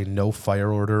actually had a no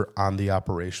fire order on the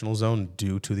operational zone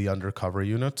due to the undercover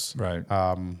units. Right.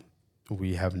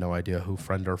 We have no idea who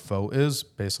friend or foe is.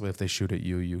 Basically, if they shoot at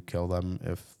you, you kill them.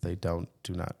 If they don't,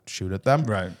 do not shoot at them.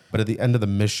 Right. But at the end of the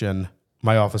mission,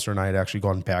 my officer and I had actually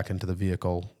gone back into the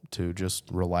vehicle to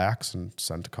just relax and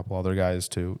sent a couple other guys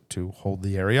to hold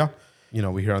the area.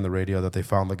 We hear on the radio that they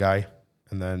found the guy,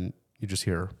 and then you just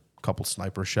hear a couple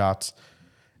sniper shots.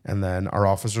 And then our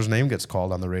officer's name gets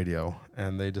called on the radio,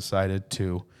 and they decided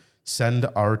to send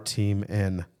our team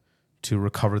in to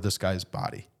recover this guy's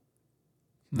body.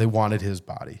 They wanted his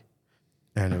body.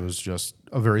 And it was just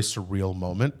a very surreal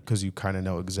moment because you kind of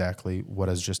know exactly what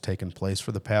has just taken place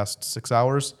for the past 6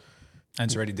 hours. And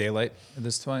it's already daylight at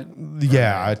this point?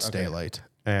 Yeah, it's daylight.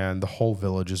 And the whole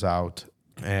village is out.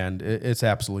 And it's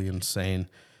absolutely insane.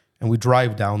 And we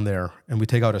drive down there, and we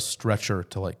take out a stretcher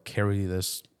to, like, carry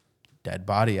this dead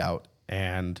body out.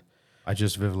 And I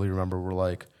just vividly remember we're,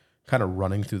 like, kind of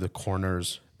running through the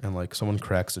corners, and, like, someone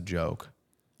cracks a joke.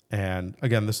 And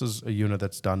again, this is a unit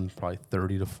that's done probably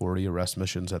 30 to 40 arrest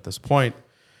missions at this point.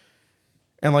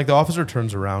 And like the officer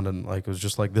turns around and like was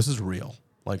just like, this is real.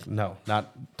 Like, no,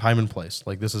 not time and place.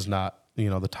 Like, this is not,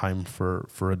 the time for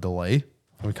a delay.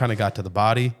 And we kind of got to the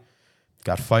body,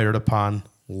 got fired upon,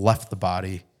 left the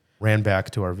body, ran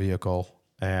back to our vehicle,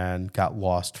 and got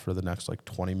lost for the next like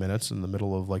 20 minutes in the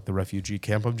middle of like the refugee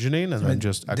camp of Jenin, and then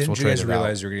just exfiltrated. Didn't you guys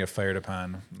realize you were going to get fired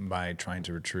upon by trying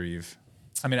to retrieve?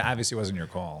 I mean, obviously it wasn't your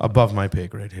call. Above my pay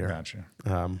grade here. Gotcha.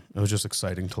 It was just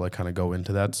exciting to like kind of go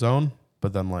into that zone,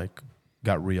 but then like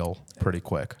got real pretty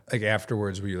quick. Like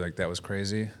afterwards, were you like, that was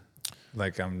crazy?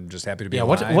 Like, I'm just happy to be Yeah,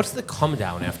 alive? what's the come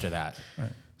down after that?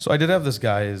 So I did have this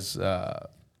guy's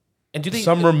And do they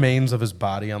some remains of his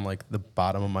body on like the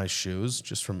bottom of my shoes,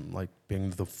 just from like being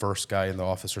the first guy in the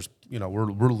officers. You know,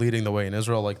 we're leading the way in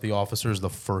Israel. Like the officer is the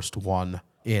first one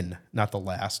in, not the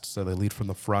last. So they lead from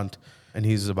the front. And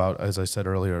he's about, as I said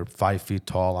earlier, 5 feet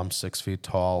tall. I'm 6 feet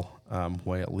tall,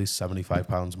 weigh at least 75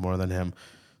 pounds more than him.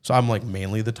 So I'm like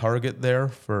mainly the target there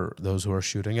for those who are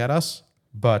shooting at us.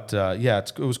 But yeah,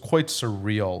 it was quite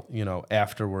surreal, you know,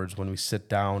 afterwards when we sit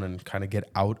down and kind of get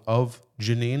out of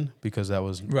Jenin, because that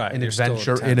was an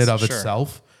adventure in and of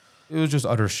itself. It was just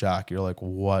utter shock. You're like,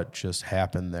 what just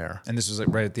happened there? And this was like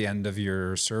right at the end of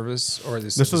your service, or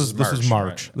this is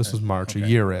March. Right? This was March, a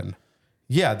year in.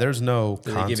 Yeah, there's no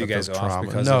Did concept they give you guys of off trauma.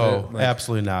 because no, of it? Like,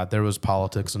 absolutely not. There was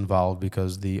politics involved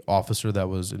because the officer that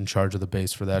was in charge of the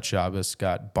base for that Shabbos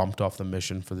got bumped off the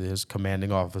mission for his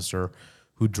commanding officer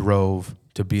who drove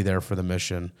to be there for the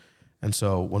mission. And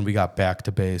so when we got back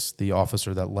to base, the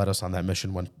officer that led us on that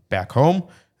mission went back home,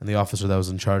 and the officer that was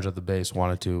in charge of the base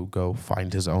wanted to go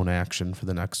find his own action for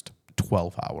the next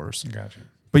 12 hours. Gotcha.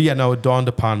 But yeah, no, it dawned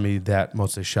upon me that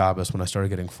Motzei Shabbos when I started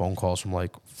getting phone calls from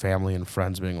like family and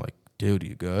friends being like, dude,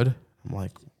 you good? I'm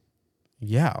like,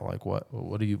 yeah, like what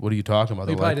are you talking about? You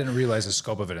They're probably like, didn't realize the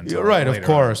scope of it until right, later of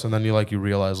course. And then you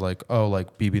realize like, oh,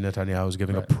 like Bibi Netanyahu is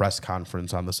giving a press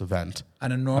conference on this event.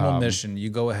 On a normal mission,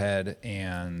 you go ahead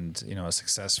and, you know, a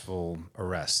successful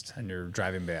arrest and you're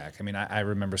driving back. I mean, I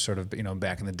remember sort of, you know,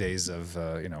 back in the days of,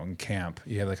 you know, in camp,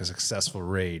 you have like a successful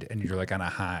raid and you're like on a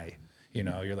high. You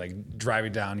know, you're like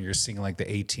driving down, you're singing like the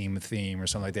A-Team theme or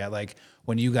something like that. Like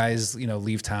when you guys, you know,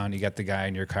 leave town, you got the guy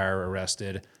in your car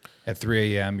arrested at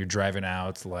 3 a.m., you're driving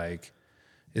out, like,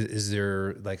 is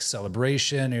there like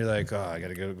celebration? You're like, oh, I got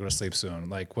to go to sleep soon.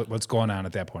 Like what's going on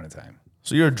at that point in time?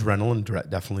 So your adrenaline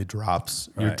definitely drops.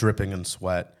 You're Right. dripping in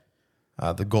sweat.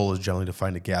 The goal is generally to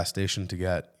find a gas station to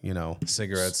get, you know,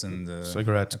 Cigarettes and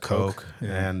cigarettes, Coke,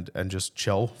 Yeah. and just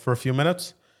chill for a few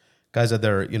minutes. Guys had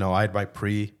their, you know, I had my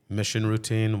pre-mission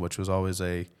routine, which was always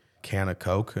a can of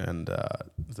Coke and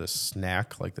this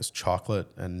snack, like this chocolate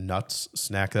and nuts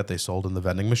snack that they sold in the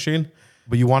vending machine.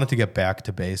 But you wanted to get back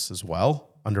to base as well.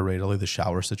 Underratedly, the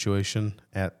shower situation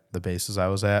at the bases I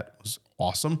was at was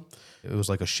awesome. It was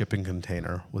like a shipping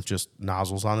container with just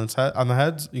nozzles on its head, on the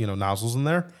heads, you know, nozzles in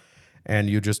there. And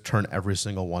you just turn every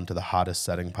single one to the hottest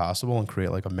setting possible and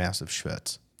create like a massive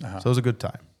schwitz. So it was a good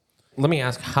time. Let me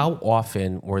ask, how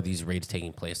often were these raids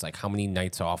taking place? Like, how many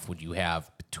nights off would you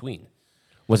have between?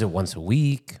 Was it once a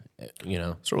week? You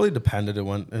know, So it really depended. It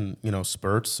went in, you know,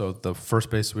 spurts. So the first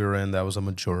base we were in, that was a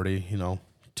majority, you know,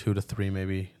 2 to 3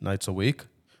 maybe nights a week.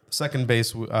 The second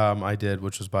base I did,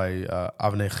 which was by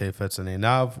Avnei Chayfetz and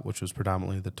Einav, which was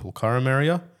predominantly the Tulkarem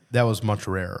area, that was much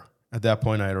rarer. At that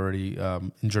point, I had already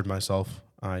injured myself.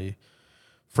 I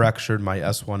fractured my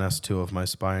S1, S2 of my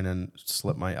spine and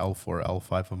slipped my L4,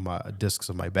 L5 of my discs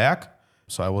of my back.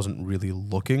 So I wasn't really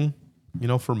looking, you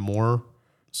know, for more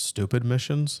stupid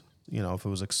missions. You know, if it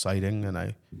was exciting and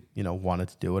I, you know, wanted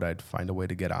to do it, I'd find a way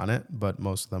to get on it. But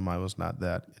most of them I was not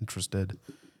that interested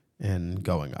in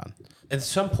going on. at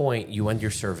some point you end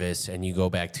your service and you go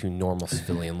back to normal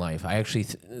civilian life. I actually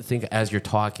think as you're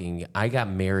talking, I got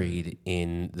married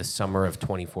in the summer of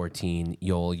 2014.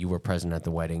 Yoel, you were present at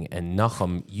the wedding, and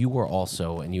Nachum, you were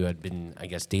also, and you had been, I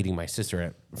guess, dating my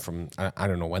sister from, I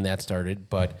don't know when that started,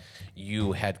 but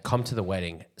you had come to the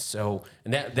wedding. So,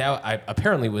 and that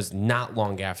apparently was not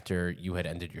long after you had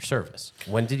ended your service.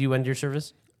 When did you end your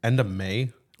service? End of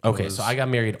May. Okay, so I got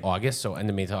married August, so end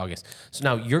of May to August. So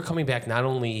now you're coming back, not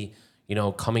only, you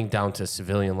know, coming down to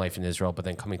civilian life in Israel, but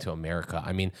then coming to America.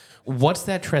 I mean, what's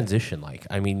that transition like?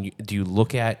 I mean, do you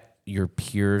look at your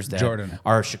peers that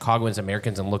are Chicagoans,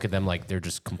 Americans, and look at them like they're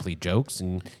just complete jokes,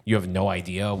 and you have no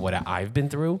idea what I've been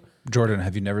through? Jordan,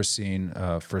 have you never seen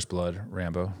First Blood,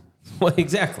 Rambo? Well,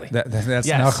 exactly. That's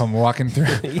Yes. Nachum walking through.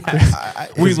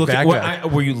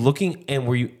 Were you looking, and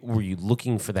were you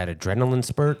looking for that adrenaline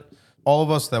spurt? All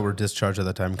of us that were discharged at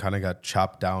the time kind of got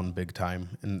chopped down big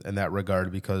time in that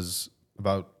regard, because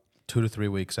about 2 to 3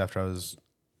 weeks after I was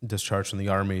discharged from the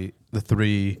Army, the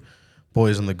 3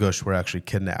 boys in the Gush were actually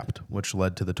kidnapped, which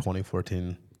led to the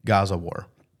 2014 Gaza war,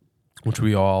 which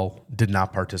we all did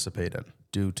not participate in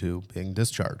due to being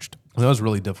discharged. And that was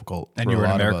really difficult. And for you a were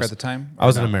in lot of America us. at the time? I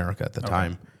was in America at the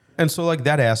time. And so like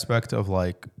that aspect of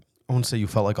like, I wouldn't say you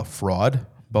felt like a fraud,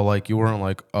 but like you weren't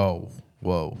like, oh,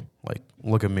 whoa, like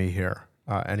look at me here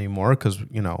anymore, because,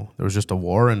 you know, there was just a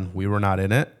war and we were not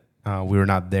in it. We were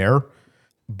not there.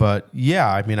 But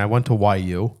yeah, I mean, I went to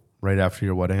YU right after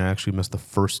your wedding. I actually missed the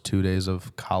first 2 days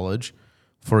of college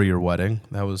for your wedding.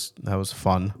 That was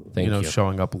fun. Thank you.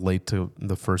 Showing up late to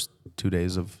the first 2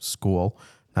 days of school,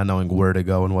 not knowing where to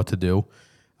go and what to do.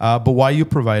 But YU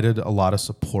provided a lot of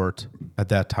support at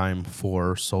that time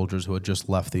for soldiers who had just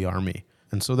left the Army.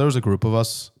 And so there was a group of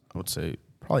us, I would say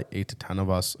probably 8 to 10 of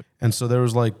us. And so there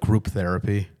was like group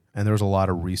therapy, and there was a lot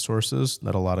of resources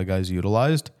that a lot of guys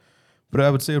utilized. But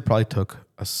I would say it probably took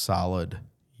a solid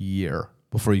year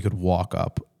before you could walk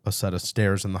up a set of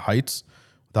stairs in the Heights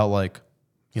without like,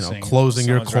 closing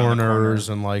your corners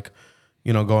and like,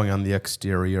 going on the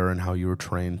exterior and how you were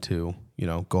trained to,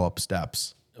 go up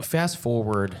steps. Fast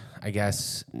forward, I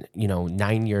guess,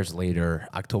 9 years later,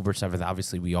 October 7th,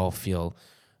 obviously we all feel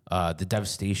the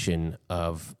devastation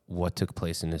of what took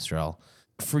place in Israel.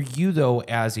 For you, though,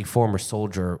 as a former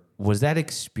soldier, was that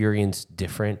experience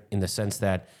different in the sense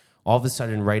that all of a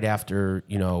sudden, right after,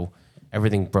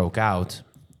 everything broke out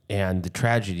and the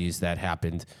tragedies that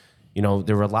happened,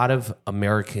 there were a lot of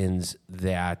Americans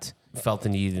that felt the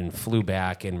need and flew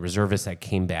back, and reservists that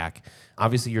came back.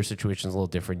 Obviously, your situation is a little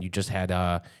different. You just had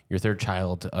your third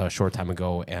child a short time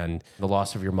ago and the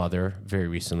loss of your mother very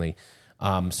recently.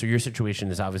 So your situation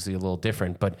is obviously a little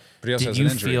different. But he also did has you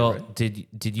an injury, feel right?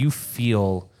 did you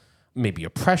feel maybe a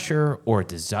pressure or a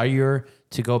desire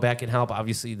to go back and help?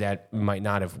 Obviously, that might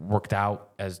not have worked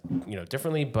out as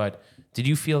differently. But did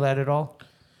you feel that at all?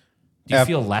 Do you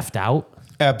feel left out?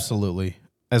 Absolutely.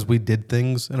 As we did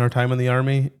things in our time in the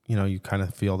Army, you kind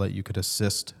of feel that you could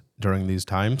assist during these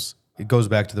times. It goes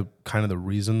back to the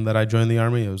reason that I joined the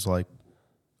Army. It was like,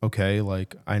 okay,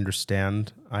 like I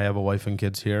understand I have a wife and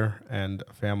kids here and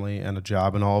a family and a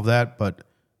job and all of that, but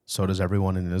so does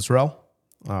everyone in Israel.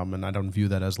 And I don't view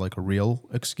that as like a real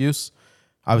excuse.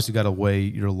 Obviously got to weigh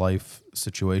your life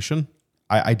situation.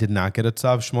 I did not get a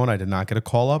Tzav Shmon. I did not get a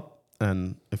call up.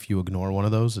 And if you ignore one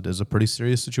of those, it is a pretty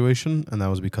serious situation. And that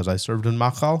was because I served in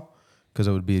Machal, because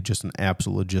it would be just an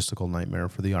absolute logistical nightmare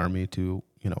for the Army to,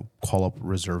 call up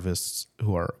reservists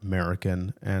who are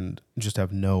American and just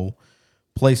have no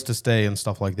place to stay and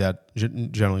stuff like that.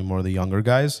 Generally more the younger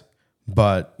guys.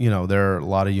 But, there are a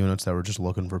lot of units that were just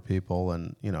looking for people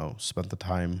and, spent the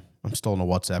time. I'm still in a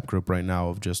WhatsApp group right now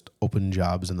of just open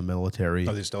jobs in the military.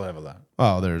 Oh, they still have a lot.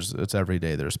 Oh, it's every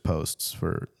day. There's posts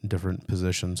for different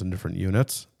positions and different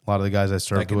units. A lot of the guys I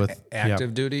served with,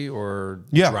 active duty or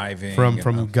yeah, driving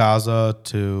from Gaza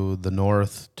to the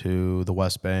north to the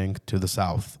West Bank to the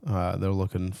south. They're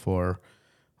looking for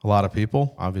a lot of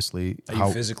people. Obviously, are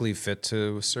you physically fit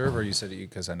to serve, or you said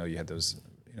because I know you had those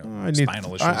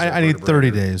spinal issues? I need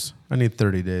 30 days. I need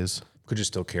 30 days. Could you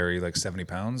still carry like 70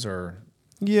 pounds or?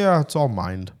 Yeah, it's all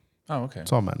mind. Oh, okay.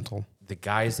 It's all mental. The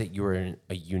guys that you were in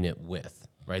a unit with,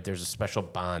 right? There's a special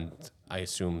bond, I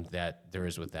assume, that there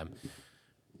is with them.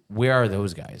 Where are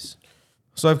those guys?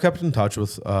 So I've kept in touch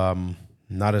with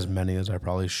not as many as I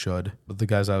probably should, but the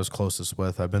guys I was closest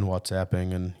with, I've been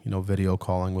WhatsApping and video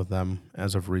calling with them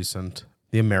as of recent.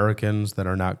 The Americans that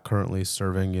are not currently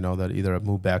serving, that either have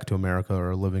moved back to America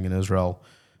or are living in Israel,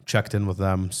 checked in with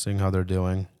them, seeing how they're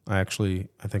doing. I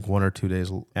think 1 or 2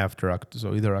 days after,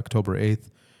 so either October 8th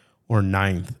or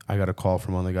 9th, I got a call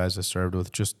from one of the guys I served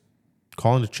with, just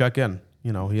calling to check in. He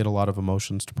had a lot of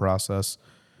emotions to process.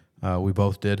 We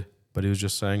both did, but he was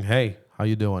just saying, hey, how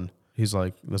you doing? He's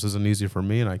like, this isn't easy for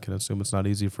me, and I can assume it's not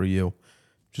easy for you.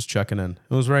 Just checking in.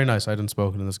 It was very nice. I hadn't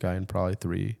spoken to this guy in probably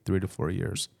three to 4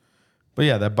 years. But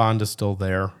yeah, that bond is still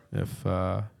there. If,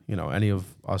 any of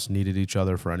us needed each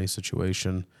other for any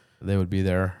situation, they would be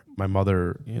there. My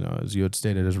mother, as you had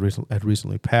stated, had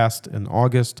recently passed in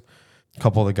August. A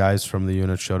couple of the guys from the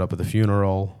unit showed up at the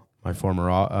funeral. My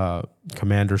former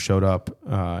commander showed up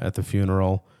at the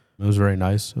funeral. It was very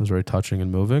nice. It was very touching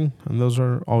and moving. And those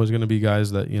are always going to be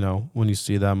guys that, when you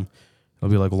see them, it'll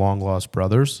be like long-lost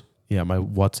brothers. Yeah, my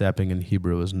WhatsApping in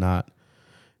Hebrew is not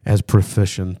as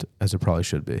proficient as it probably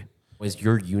should be. Was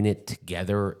your unit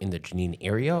together in the Jenin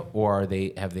area, or are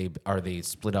they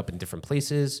split up in different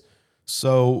places?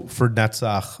 So for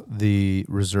Netzach, the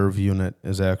reserve unit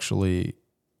is actually,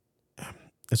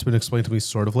 it's been explained to me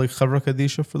sort of like Chevra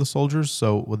Kadisha for the soldiers.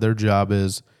 So what their job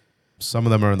is, some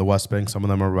of them are in the West Bank, some of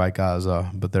them are by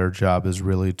Gaza, but their job is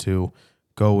really to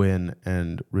go in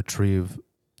and retrieve,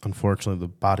 unfortunately, the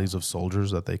bodies of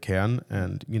soldiers that they can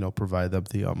and, provide them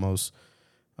the utmost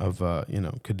of,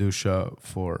 Kedusha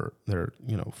for their,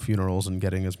 funerals and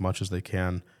getting as much as they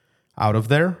can out of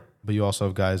there. But you also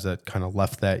have guys that kind of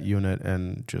left that unit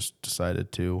and just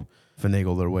decided to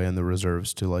finagle their way in the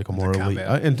reserves to like a more elite,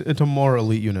 into more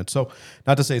elite units. So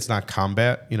not to say it's not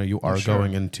combat, you are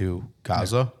going into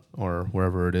Gaza or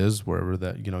wherever it is, wherever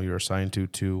that, you're assigned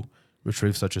to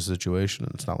retrieve such a situation.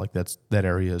 And it's not like that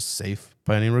area is safe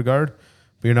by any regard,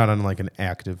 but you're not on like an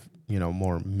active,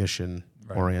 more mission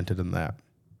oriented in that.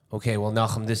 Okay, well,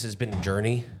 Nachum, this has been a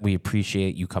journey. We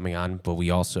appreciate you coming on, but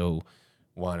we also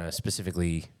want to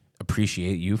specifically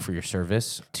appreciate you for your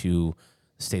service to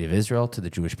the state of Israel, to the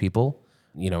Jewish people.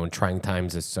 In trying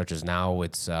times such as now,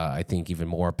 it's, I think, even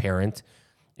more apparent.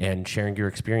 And sharing your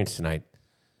experience tonight.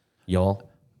 Yoel.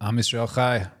 Am Yisrael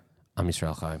Chai. Am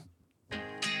Yisrael Chai.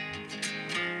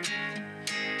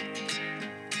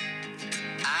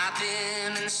 I've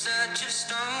been in search of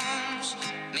stones,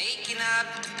 making up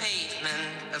the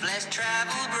pavement of less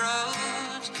traveled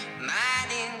roads,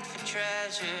 mining for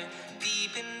treasure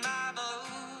deep in my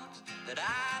bones that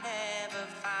I never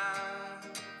found.